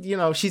 you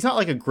know, she's not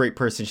like a great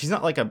person, she's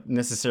not like a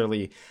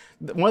necessarily,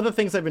 one of the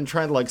things I've been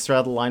trying to like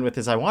straddle the line with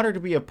is I want her to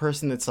be a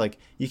person that's like,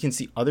 you can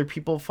see other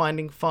people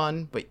finding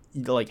fun, but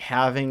like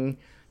having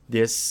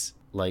this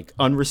like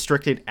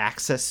unrestricted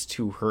access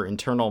to her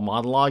internal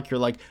monologue. You're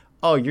like,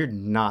 oh, you're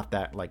not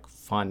that like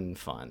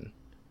fun.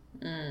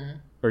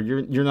 Or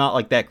you're not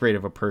like that great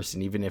of a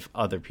person, even if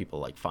other people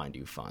like find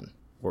you fun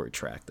or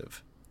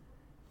attractive.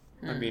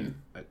 I mean,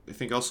 I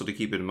think also to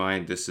keep in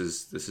mind, this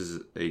is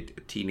a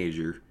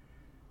teenager.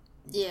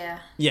 Yeah.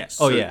 Yes.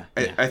 So yeah.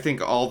 I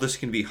think all this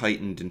can be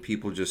heightened, and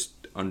people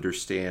just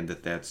understand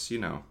that that's, you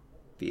know,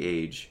 the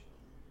age.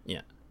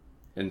 Yeah.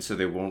 And so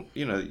they won't,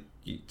 you know,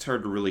 it's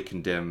hard to really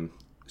condemn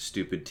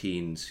stupid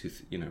teens who,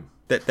 you know.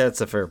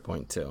 That's a fair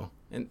point too.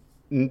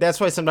 And that's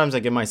why sometimes I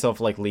give myself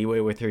like leeway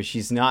with her.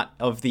 She's not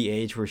of the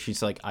age where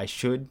she's like, I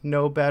should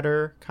know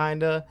better,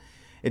 kind of.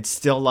 It's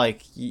still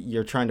like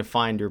you're trying to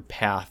find your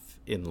path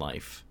in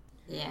life.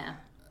 Yeah.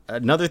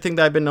 Another thing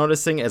that I've been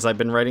noticing as I've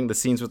been writing the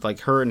scenes with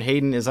like her and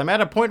Hayden is I'm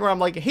at a point where I'm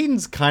like,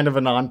 Hayden's kind of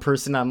a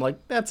non-person. I'm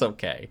like, that's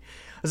okay.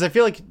 Because I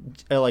feel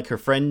like her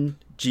friend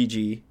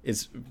Gigi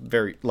is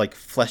very like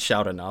fleshed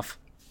out enough.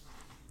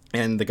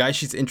 And the guy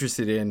she's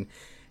interested in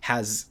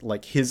has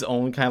like his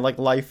own kind of like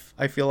life,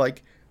 I feel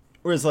like.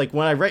 Whereas like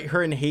when I write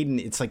her and Hayden,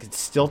 it's like it's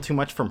still too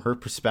much from her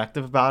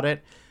perspective about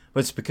it. But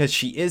it's because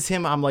she is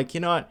him. I'm like, you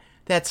know what?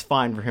 That's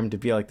fine for him to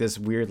be like this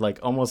weird, like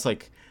almost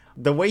like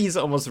the way he's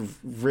almost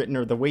written,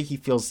 or the way he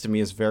feels to me,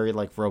 is very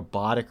like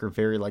robotic or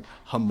very like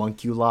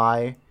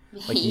homunculi.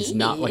 Like he's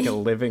not like a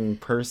living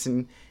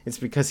person. It's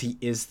because he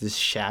is this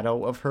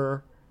shadow of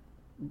her.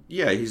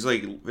 Yeah, he's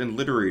like, in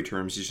literary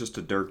terms, he's just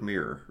a dark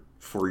mirror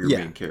for your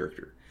main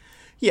character.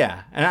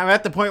 Yeah, and I'm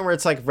at the point where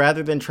it's like,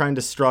 rather than trying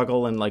to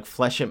struggle and like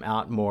flesh him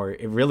out more,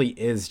 it really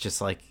is just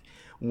like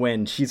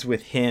when she's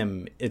with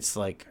him, it's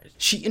like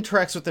she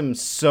interacts with him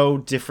so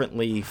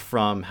differently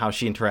from how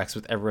she interacts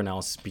with everyone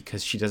else,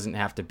 because she doesn't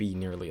have to be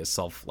nearly as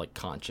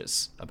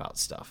conscious about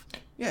stuff.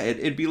 Yeah,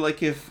 it'd be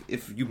like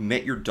if you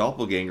met your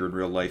doppelganger in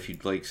real life,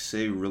 you'd like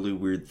say really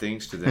weird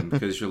things to them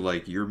because you're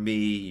like, you're me,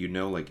 you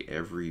know, like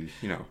every,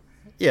 you know.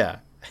 Yeah.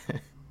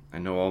 I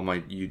know all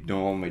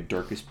my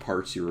darkest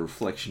parts. You're a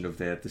reflection of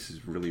that. This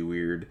is really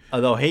weird.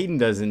 Although Hayden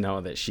doesn't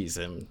know that she's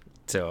him,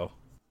 so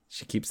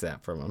she keeps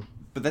that from him.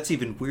 But that's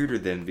even weirder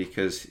then,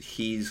 because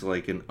he's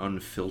like an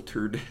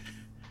unfiltered.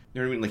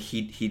 You know what I mean? Like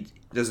he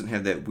doesn't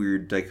have that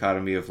weird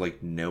dichotomy of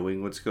like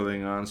knowing what's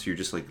going on. So you're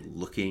just like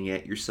looking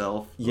at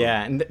yourself.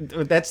 Yeah, and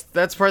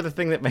that's part of the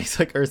thing that makes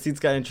like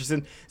Earthseed's got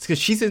interested. It's because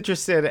she's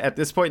interested at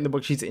this point in the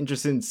book. She's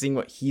interested in seeing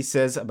what he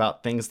says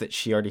about things that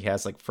she already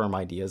has like firm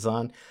ideas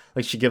on.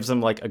 Like she gives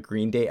him like a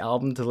Green Day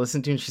album to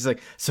listen to, and she's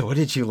like, "So what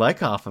did you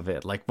like off of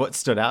it? Like what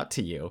stood out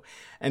to you?"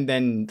 And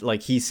then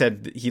like he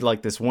said he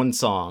liked this one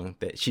song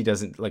that she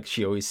doesn't like.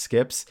 She always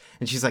skips,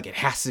 and she's like, "It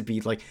has to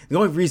be like the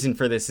only reason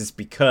for this is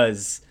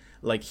because."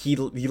 Like he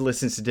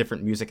listens to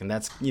different music, and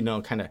that's, you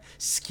know, kind of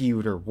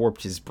skewed or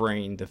warped his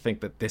brain to think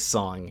that this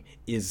song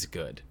is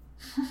good.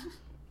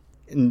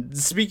 And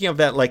speaking of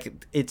that,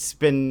 like it's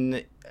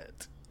been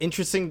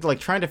interesting, like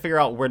trying to figure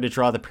out where to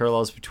draw the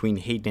parallels between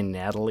Hayden and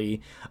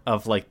Natalie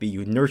of like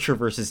the nurture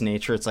versus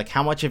nature. It's like,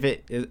 how much of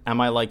it am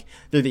I like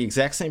they're the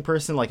exact same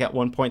person? Like at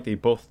one point they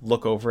both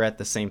look over at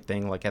the same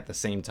thing, like at the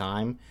same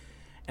time,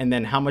 and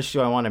then how much do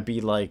I want to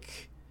be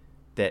like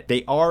that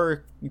they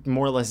are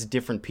more or less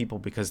different people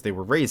because they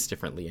were raised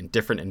differently in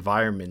different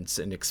environments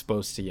and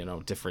exposed to, you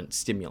know, different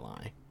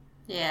stimuli.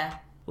 Yeah.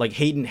 like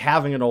Hayden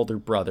having an older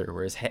brother,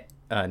 whereas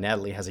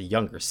Natalie has a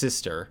younger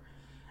sister,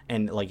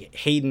 and like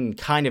Hayden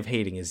kind of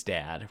hating his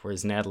dad,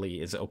 whereas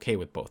Natalie is okay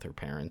with both her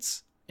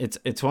parents.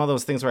 It's one of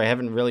those things where I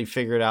haven't really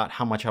figured out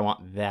how much I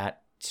want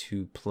that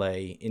to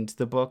play into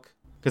the book.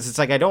 Because it's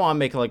like, I don't want to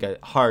make like a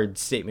hard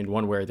statement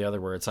one way or the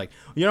other, where it's like,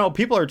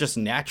 people are just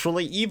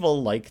naturally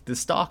evil like the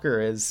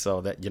stalker is,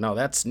 so that,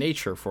 that's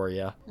nature for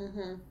you.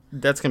 Mm-hmm.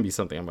 That's going to be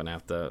something I'm going to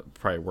have to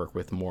probably work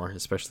with more,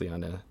 especially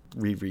on a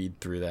reread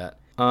through that.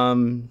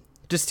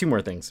 Just two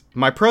more things.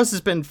 My prose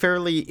has been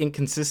fairly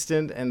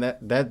inconsistent, and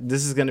that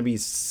this is going to be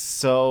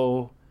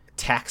so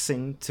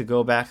taxing to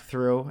go back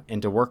through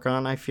and to work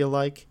on, I feel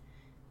like.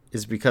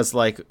 Is because,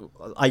 like,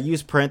 I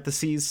use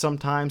parentheses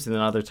sometimes, and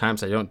then other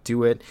times I don't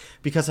do it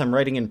because I'm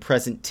writing in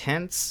present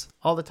tense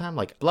all the time.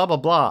 Like, blah, blah,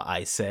 blah,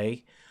 I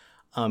say.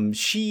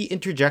 She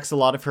interjects a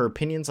lot of her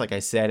opinions, like I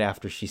said,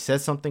 after she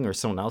says something or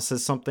someone else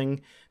says something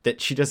that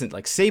she doesn't,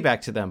 like, say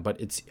back to them,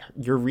 but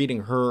you're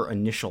reading her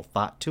initial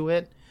thought to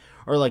it.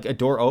 Or, like, a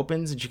door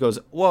opens and she goes,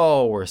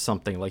 whoa, or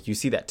something. Like, you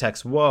see that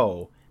text,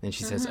 whoa, and then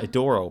she says, a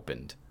door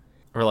opened.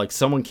 Or, like,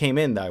 someone came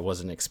in that I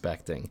wasn't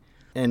expecting.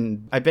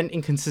 And I've been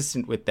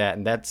inconsistent with that,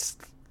 and that's,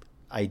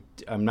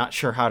 I'm not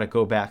sure how to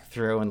go back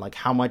through and, like,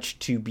 how much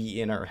to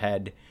be in her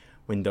head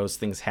when those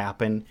things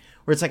happen.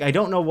 Where it's like, I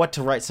don't know what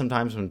to write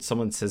sometimes when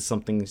someone says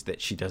something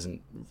that she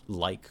doesn't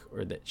like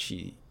or that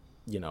she,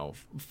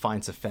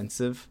 finds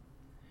offensive.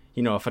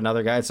 If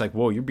another guy's like,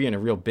 whoa, you're being a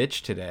real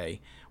bitch today.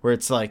 Where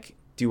it's like,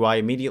 do I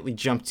immediately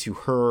jump to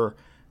her,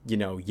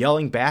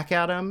 yelling back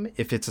at him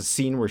if it's a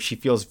scene where she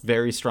feels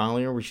very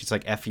strongly, or where she's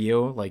like, F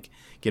you, like,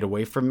 get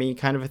away from me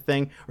kind of a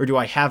thing? Or do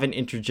I have an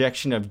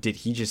interjection of, did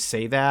he just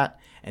say that?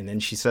 And then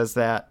she says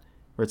that,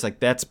 where it's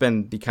like, that's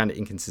been the kind of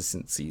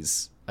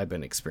inconsistencies I've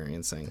been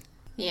experiencing.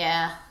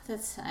 Yeah,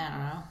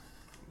 I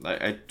don't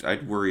know.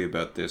 I'd worry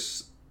about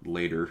this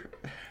later.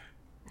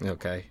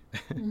 Okay.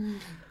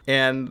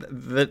 And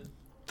the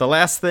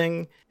last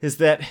thing is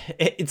that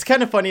it's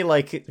kind of funny,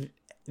 like,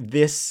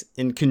 this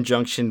in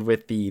conjunction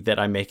with that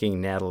I'm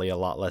making Natalie a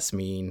lot less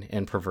mean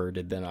and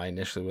perverted than I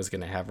initially was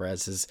going to have her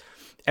as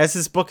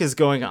this book is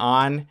going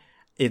on,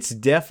 it's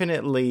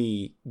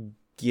definitely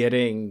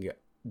getting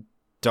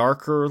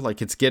darker,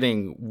 like it's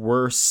getting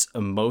worse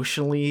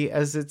emotionally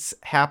as it's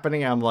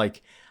happening. I'm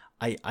like,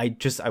 I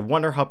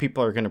wonder how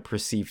people are going to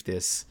perceive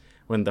this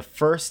when the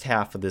first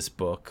half of this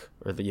book,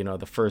 or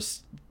the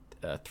first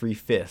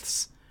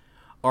 3/5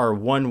 are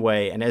one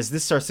way, and as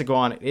this starts to go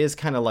on, it is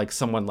kind of like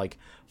someone like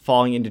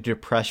falling into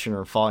depression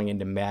or falling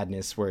into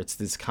madness, where it's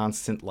this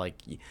constant, like,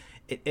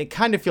 it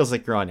kind of feels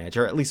like you're on edge,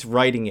 or at least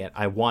writing it,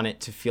 I want it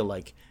to feel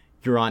like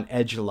you're on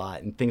edge a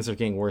lot and things are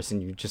getting worse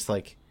and you just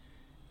like,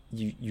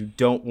 you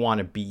don't want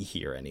to be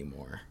here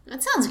anymore.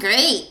 That sounds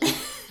great. I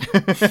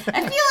feel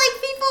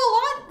like people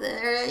want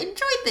or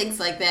enjoy things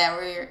like that,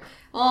 where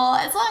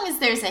as long as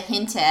there's a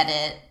hint at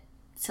it,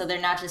 so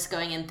they're not just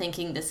going in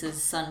thinking this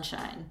is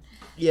sunshine.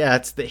 Yeah,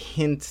 it's the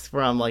hint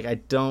where I'm like,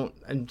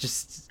 I'm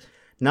just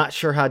not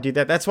sure how to do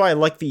that. That's why I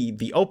like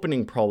the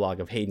opening prologue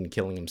of Hayden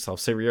killing himself.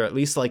 So you're at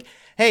least like,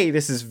 hey,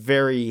 this is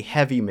very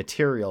heavy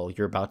material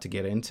you're about to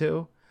get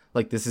into.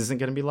 Like, this isn't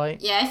going to be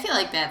light. Yeah, I feel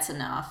like that's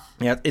enough.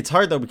 Yeah, it's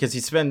hard, though, because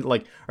you spend,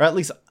 like, or at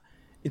least,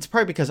 it's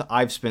probably because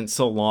I've spent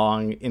so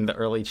long in the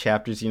early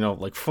chapters,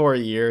 like 4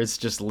 years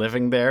just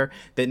living there,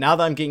 that now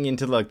that I'm getting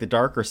into, like, the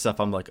darker stuff,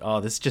 I'm like,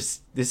 oh, this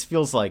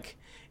feels like,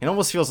 it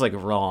almost feels like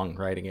wrong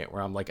writing it,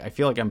 where I'm like, I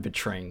feel like I'm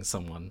betraying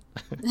someone.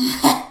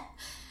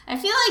 I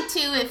feel like,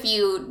 too,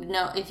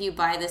 if you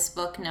buy this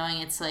book knowing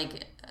it's,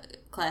 like,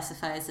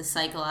 classified as a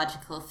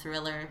psychological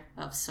thriller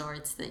of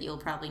sorts, that you'll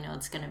probably know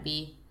it's going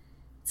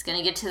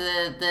to get to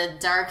the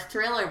dark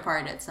thriller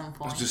part at some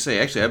point. I was just say,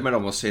 actually, I might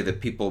almost say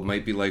that people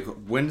might be like,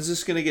 when is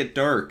this going to get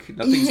dark?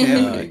 Nothing's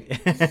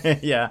happening.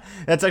 Yeah,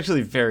 that's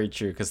actually very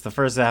true, because the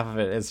first half of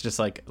it is just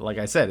like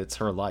I said, it's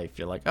her life.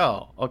 You're like,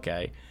 oh,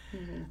 okay.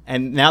 Mm-hmm.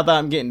 And now that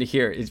I'm getting to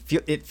here,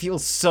 it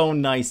feels so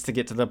nice to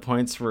get to the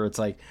points where it's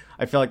like,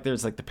 I feel like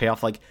there's like the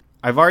payoff. Like,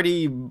 I've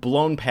already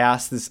blown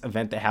past this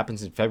event that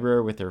happens in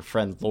February with her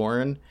friend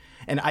Lauren.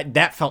 And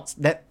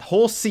that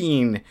whole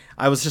scene,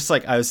 I was just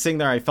like, I was sitting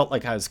there, I felt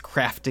like I was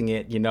crafting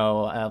it,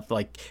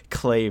 like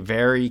clay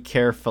very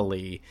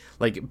carefully,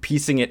 like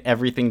piecing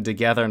everything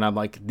together. And I'm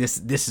like, this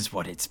is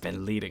what it's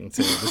been leading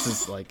to. This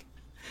is like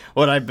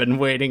what I've been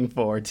waiting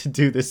for, to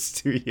do this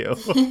to you.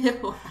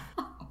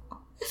 Wow.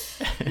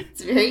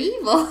 It's very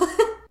evil.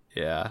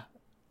 Yeah.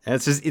 And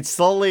it's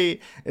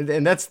slowly,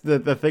 and that's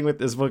the thing with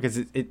this book,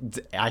 is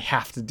I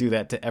have to do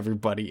that to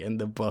everybody in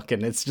the book,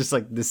 and it's just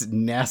like this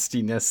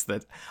nastiness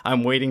that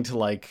I'm waiting to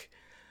like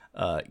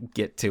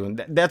get to,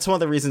 and that's one of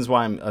the reasons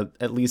why I'm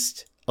at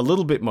least a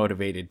little bit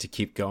motivated to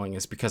keep going,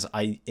 is because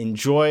I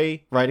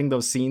enjoy writing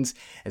those scenes.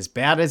 As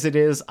bad as it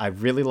is, I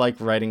really like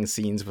writing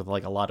scenes with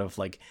like a lot of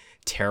like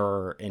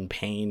terror and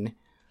pain,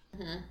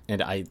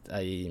 and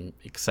I'm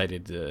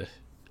excited to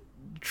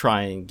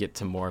try and get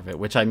to more of it.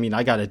 Which, I mean,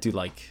 I got to do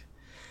like.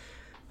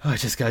 Oh, I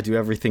just gotta do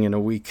everything in a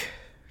week.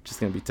 Which is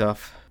gonna be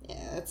tough.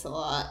 Yeah, that's a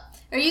lot.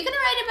 Are you gonna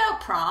write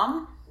about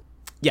prom?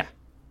 Yeah.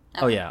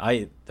 Okay. Oh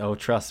yeah.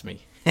 Trust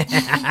me.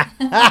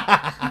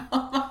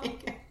 Oh my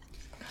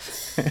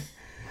god.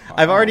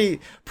 I've already,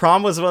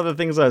 prom was one of the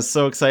things I was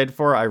so excited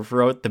for. I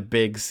wrote the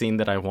big scene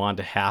that I wanted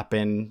to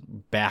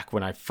happen back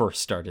when I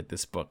first started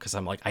this book, because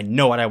I'm like, I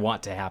know what I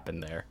want to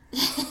happen there.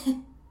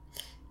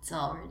 It's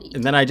already.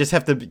 And then I just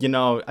have to,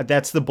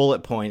 that's the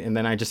bullet point, and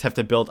then I just have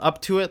to build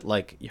up to it,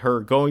 like her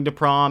going to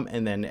prom,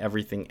 and then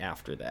everything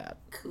after that.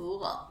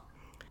 Cool.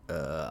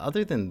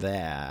 Other than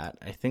that,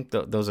 I think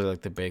those are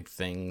like the big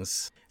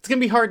things. It's going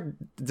to be hard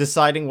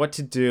deciding what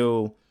to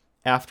do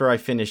after I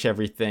finish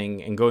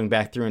everything and going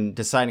back through and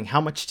deciding how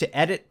much to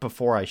edit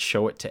before I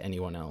show it to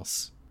anyone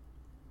else.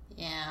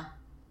 Yeah.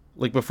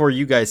 Like, before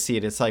you guys see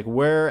it, it's like,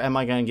 where am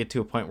I going to get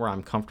to a point where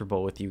I'm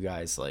comfortable with you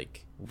guys,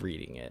 like,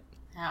 reading it?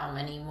 How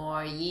many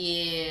more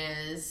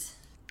years?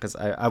 Because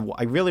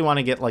I really want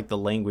to get, like, the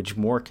language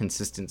more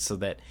consistent so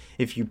that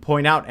if you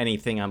point out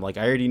anything, I'm like,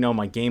 I already know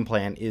my game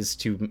plan is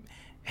to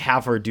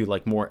have her do,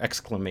 like, more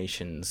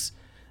exclamations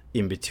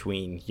in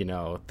between,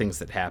 things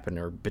that happen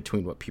or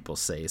between what people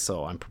say.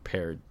 So I'm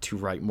prepared to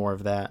write more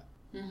of that.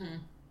 Mm-hmm.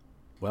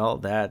 Well,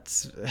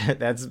 that's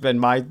been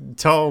my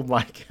tome,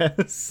 I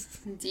guess.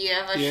 Do you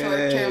have a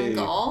short-term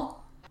goal?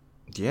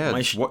 Yeah,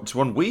 it's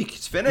 1 week.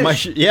 It's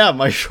finished.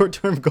 My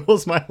short-term goal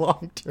is my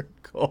long-term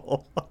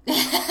goal.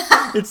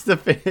 It's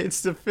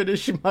to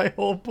finish my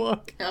whole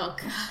book. Oh,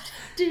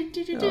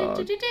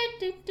 God.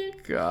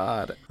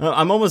 God.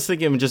 I'm almost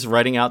thinking of just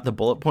writing out the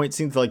bullet point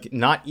scenes, like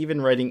not even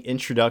writing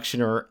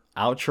introduction or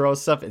outro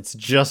stuff. It's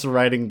just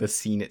writing the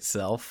scene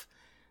itself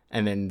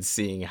and then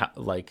seeing how,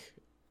 like,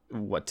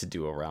 what to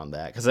do around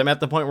that. Because I'm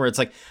at the point where it's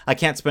like, I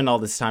can't spend all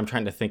this time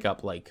trying to think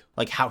up like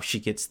how she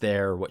gets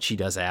there, what she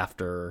does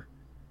after.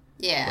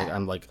 Yeah. Like,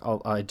 I'm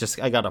like,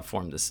 I gotta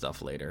form this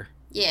stuff later.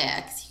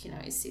 Yeah, because you can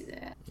always do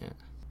that. Yeah.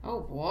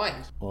 Oh, boy.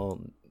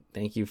 Well,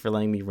 thank you for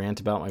letting me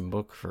rant about my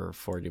book for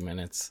 40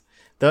 minutes.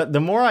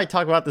 The more I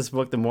talk about this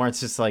book, the more it's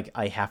just like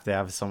I have to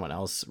have someone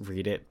else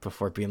read it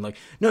before being like,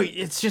 no,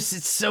 it's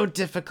so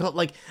difficult.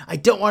 Like, I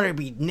don't want her to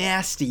be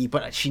nasty,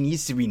 but she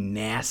needs to be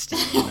nasty,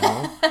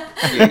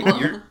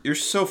 Yeah, you're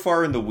so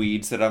far in the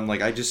weeds that I'm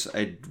like, I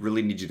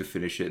really need you to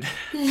finish it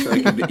so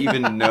I can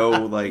even know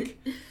like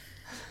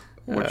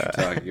what you're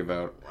talking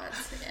about.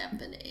 What's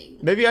happening?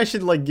 Maybe I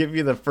should like give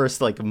you the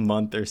first like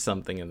month or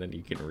something, and then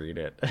you can read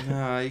it.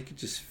 Nah, you could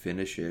just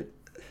finish it.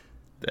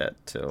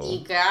 That too.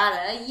 You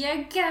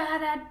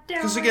gotta do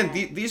Because again,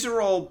 these are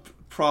all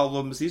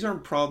problems. These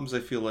aren't problems I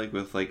feel like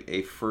with like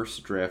a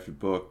first draft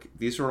book.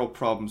 These are all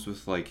problems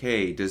with like,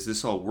 hey, does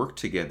this all work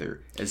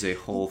together as a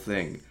whole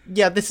thing?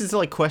 Yeah, this is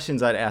like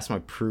questions I'd ask my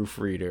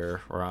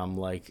proofreader, where I'm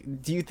like,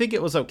 do you think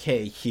it was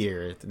okay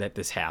here that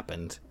this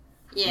happened?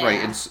 Yeah.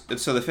 Right, and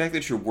so the fact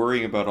that you're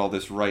worrying about all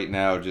this right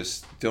now,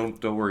 just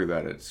don't worry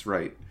about it. It's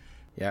right.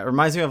 Yeah, it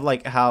reminds me of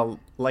like how,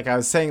 like I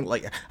was saying,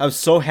 like I was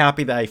so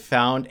happy that I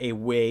found a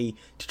way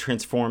to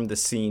transform the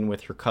scene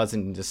with her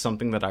cousin into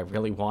something that I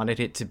really wanted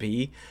it to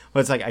be.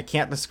 But it's like I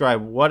can't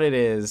describe what it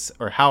is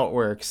or how it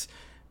works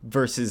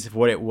versus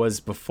what it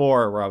was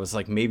before, where I was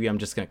like, maybe I'm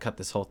just gonna cut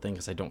this whole thing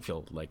because I don't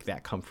feel like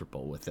that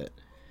comfortable with it.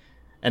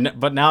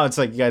 But now it's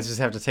like you guys just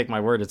have to take my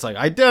word. It's like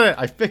I did it.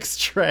 I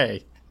fixed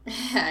Trey.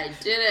 I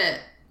did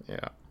it.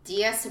 Yeah.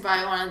 Dee has to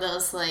buy one of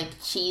those like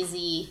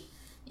cheesy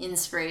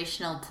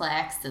inspirational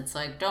plaques that's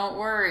like, don't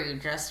worry,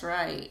 just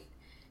write.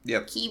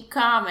 Yep. Keep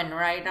calm and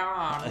write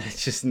on. I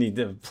just need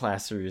to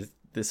plaster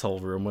this whole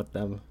room with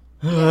them.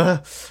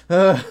 I'm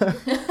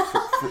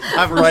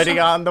writing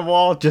on the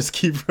wall. Just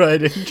keep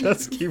writing.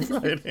 Just keep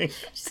writing.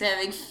 Just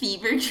having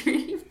fever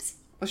dreams.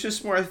 That's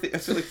just more. I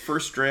feel like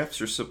first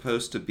drafts are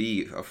supposed to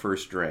be a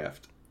first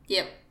draft.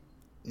 Yep.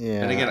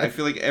 Yeah. And again, I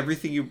feel like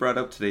everything you brought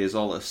up today is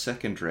all a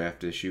second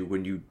draft issue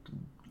when you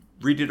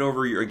read it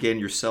over again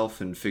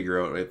yourself and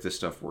figure out if this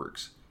stuff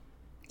works.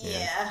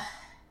 Yeah.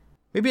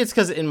 Maybe it's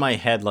because in my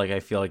head, like, I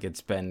feel like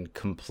it's been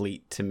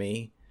complete to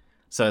me.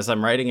 So as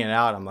I'm writing it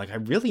out, I'm like, I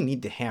really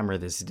need to hammer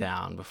this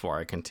down before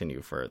I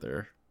continue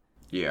further.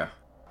 Yeah.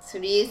 So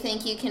do you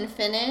think you can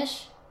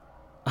finish?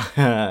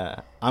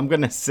 I'm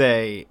going to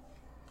say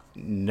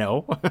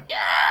no.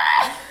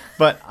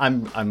 But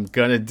I'm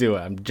going to do it.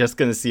 I'm just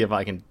going to see if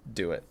I can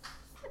do it.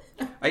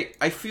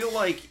 I feel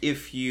like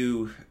if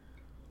you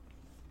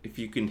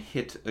can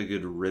hit a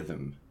good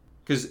rhythm,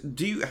 because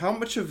how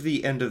much of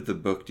the end of the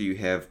book do you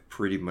have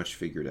pretty much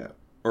figured out,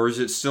 or is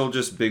it still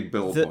just big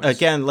bullet points?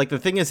 Again, like the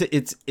thing is,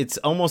 it's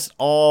almost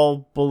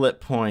all bullet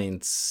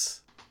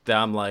points that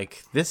I'm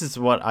like, this is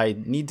what I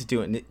need to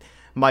do. And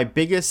my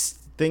biggest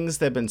things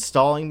that have been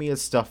stalling me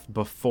is stuff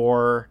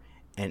before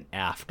and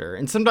after.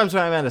 And sometimes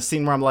when I'm at a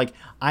scene where I'm like,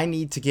 I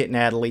need to get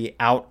Natalie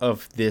out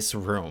of this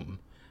room,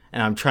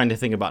 and I'm trying to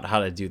think about how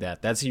to do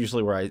that, that's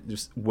usually where I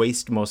just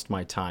waste most of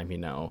my time,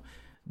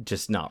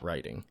 just not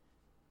writing.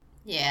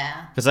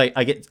 Yeah. Because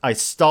I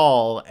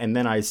stall, and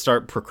then I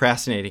start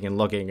procrastinating and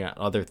looking at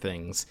other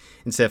things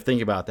instead of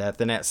thinking about that.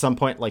 Then at some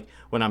point, like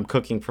when I'm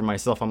cooking for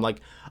myself, I'm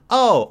like,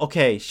 oh,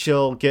 okay,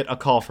 she'll get a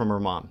call from her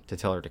mom to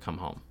tell her to come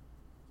home.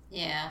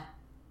 Yeah.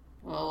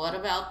 Well, what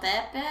about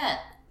that bet?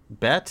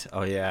 Bet?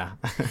 Oh, yeah.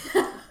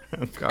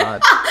 Oh,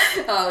 God.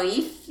 Oh,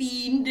 he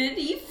fiended.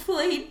 He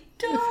played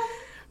dumb.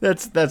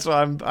 That's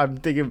why I'm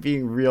thinking of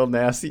being real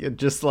nasty and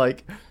just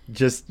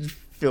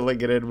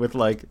filling it in with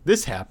like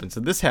this happens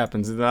and this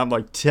happens, and then I'm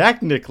like,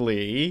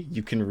 technically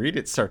you can read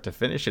it start to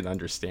finish and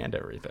understand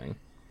everything.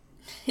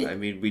 I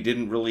mean, we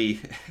didn't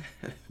really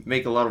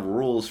make a lot of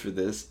rules for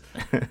this,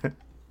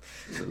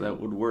 so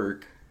that would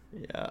work.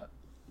 Yeah,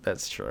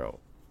 that's true.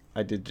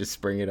 I did just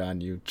spring it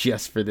on you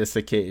just for this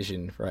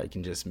occasion, where I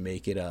can just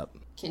make it up.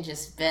 Can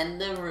just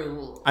bend the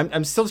rule.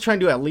 I'm still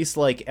trying to at least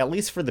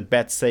for the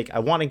bet's sake, I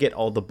want to get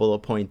all the bullet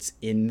points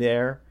in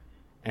there,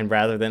 and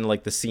rather than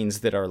like the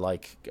scenes that are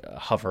like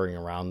hovering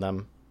around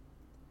them.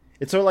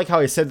 It's sort of like how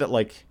I said that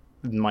like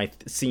my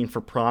scene for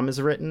prom is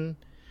written,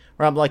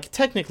 where I'm like,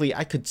 technically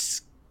I could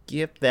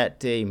skip that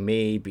day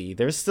maybe.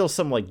 There's still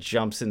some like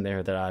jumps in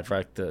there that I'd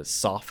like to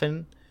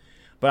soften.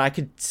 But I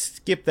could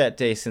skip that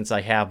day since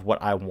I have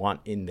what I want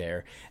in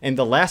there. And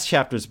the last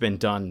chapter's been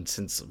done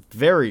since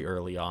very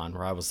early on,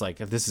 where I was like,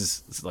 this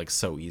is like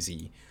so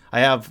easy. I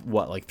have,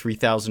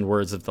 3,000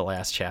 words of the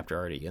last chapter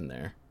already in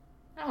there.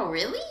 Oh,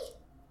 really?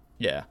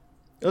 Yeah.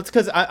 It's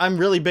because I'm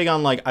really big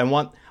on, like, I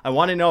want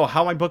to know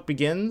how my book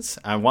begins.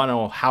 I want to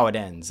know how it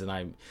ends. And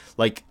I'm,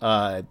 like,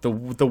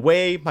 the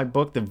way my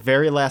book, the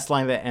very last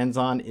line that ends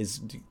on is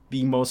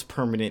the most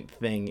permanent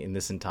thing in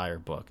this entire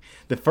book.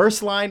 The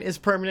first line is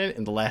permanent,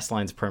 and the last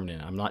line is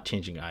permanent. I'm not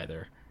changing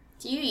either.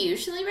 Do you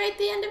usually write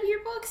the end of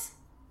your books?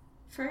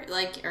 For,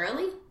 like,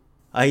 early?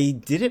 I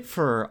did it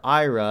for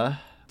Ira.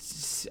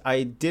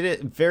 I did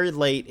it very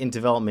late in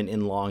development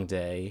in Long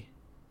Day.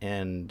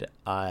 And,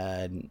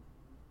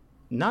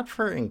 not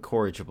for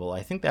Incorrigible.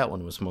 I think that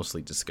one was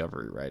mostly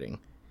discovery writing.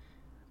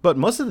 But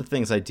most of the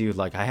things I do,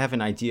 like, I have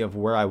an idea of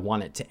where I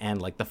want it to end.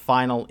 Like, the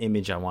final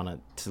image I want it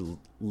to,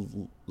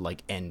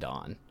 like, end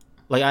on.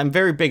 Like, I'm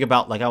very big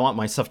about, like, I want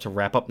my stuff to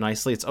wrap up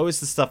nicely. It's always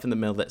the stuff in the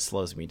middle that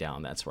slows me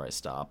down. That's where I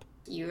stop.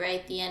 You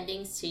write the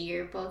endings to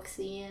your books,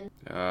 Ian?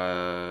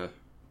 No.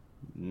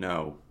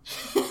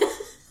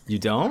 You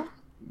don't?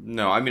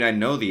 No, I mean, I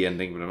know the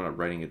ending, but I'm not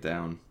writing it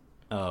down.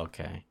 Oh,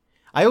 okay.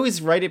 I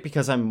always write it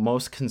because I'm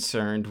most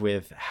concerned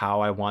with how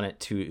I want it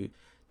to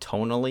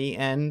tonally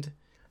end.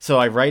 So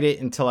I write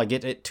it until I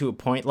get it to a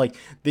point. Like,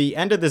 the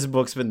end of this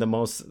book's been the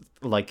most,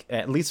 like,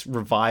 at least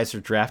revised or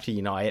drafted.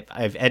 You know,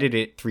 I've edited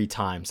it 3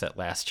 times, that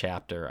last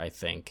chapter, I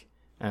think.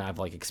 And I've,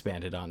 like,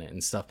 expanded on it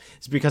and stuff.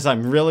 It's because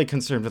I'm really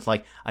concerned with,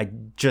 like, I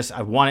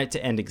want it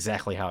to end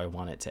exactly how I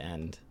want it to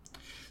end.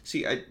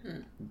 See,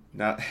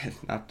 not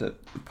to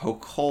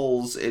poke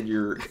holes in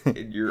your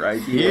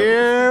idea.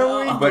 Here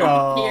we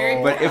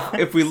go. But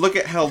if we look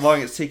at how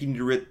long it's taking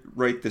you to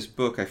write this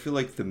book, I feel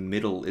like the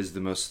middle is the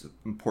most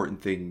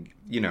important thing,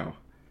 you know.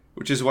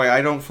 Which is why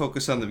I don't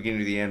focus on the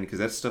beginning or the end, because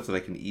that's stuff that I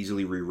can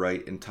easily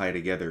rewrite and tie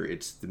together.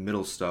 It's the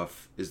middle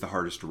stuff is the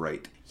hardest to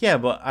write. Yeah,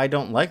 but I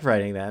don't like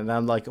writing that. And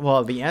I'm like,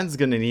 well, the end's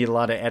going to need a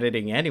lot of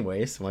editing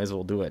anyway, so might as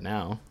well do it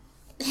now.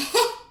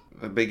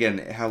 But again,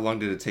 how long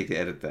did it take to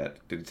edit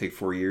that? Did it take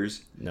 4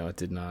 years? No, it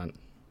did not.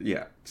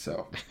 Yeah,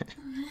 so.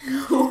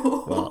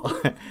 Well,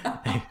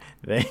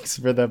 thanks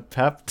for the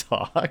pep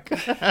talk.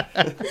 I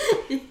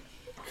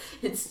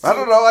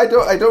don't know.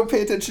 I don't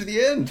pay attention to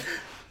the end.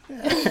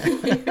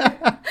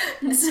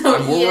 So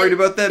I'm more worried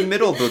about that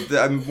middle.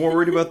 I'm more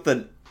worried about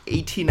the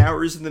 18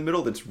 hours in the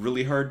middle that's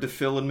really hard to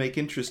fill and make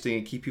interesting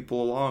and keep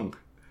people along.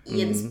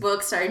 Ian's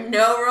books are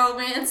no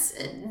romance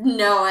and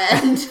no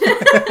end.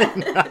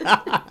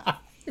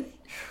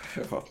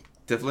 Well,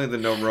 definitely the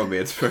no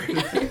romance part.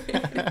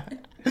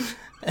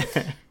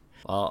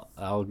 Well,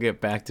 I'll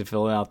get back to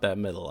filling out that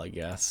middle, I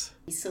guess.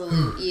 We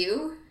salute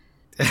you.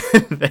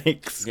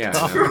 Thanks. Yeah,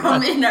 God.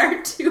 From in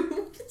our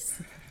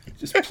tombs.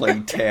 Just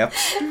playing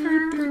taps.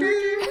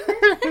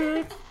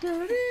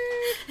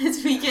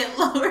 As we get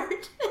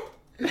lowered.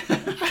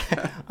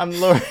 I'm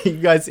lowering you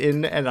guys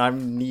in, and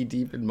I'm knee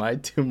deep in my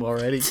tomb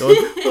already. Going,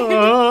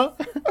 ah.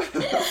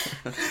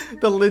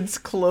 The lid's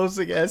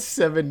closing, it has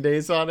 7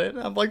 days on it.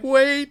 I'm like,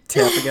 wait,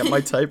 tapping at my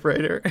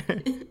typewriter.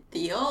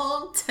 The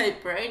old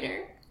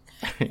typewriter.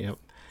 Yep.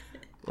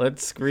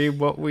 Let's scream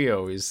what we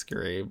always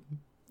scream.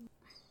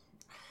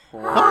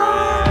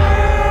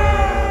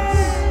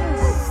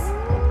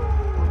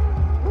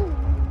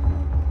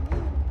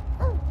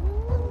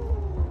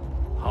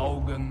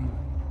 Haugen,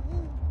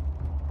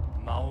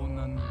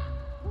 Mánen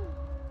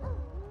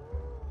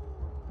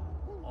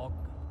og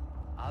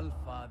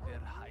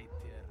Alfaðir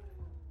hættir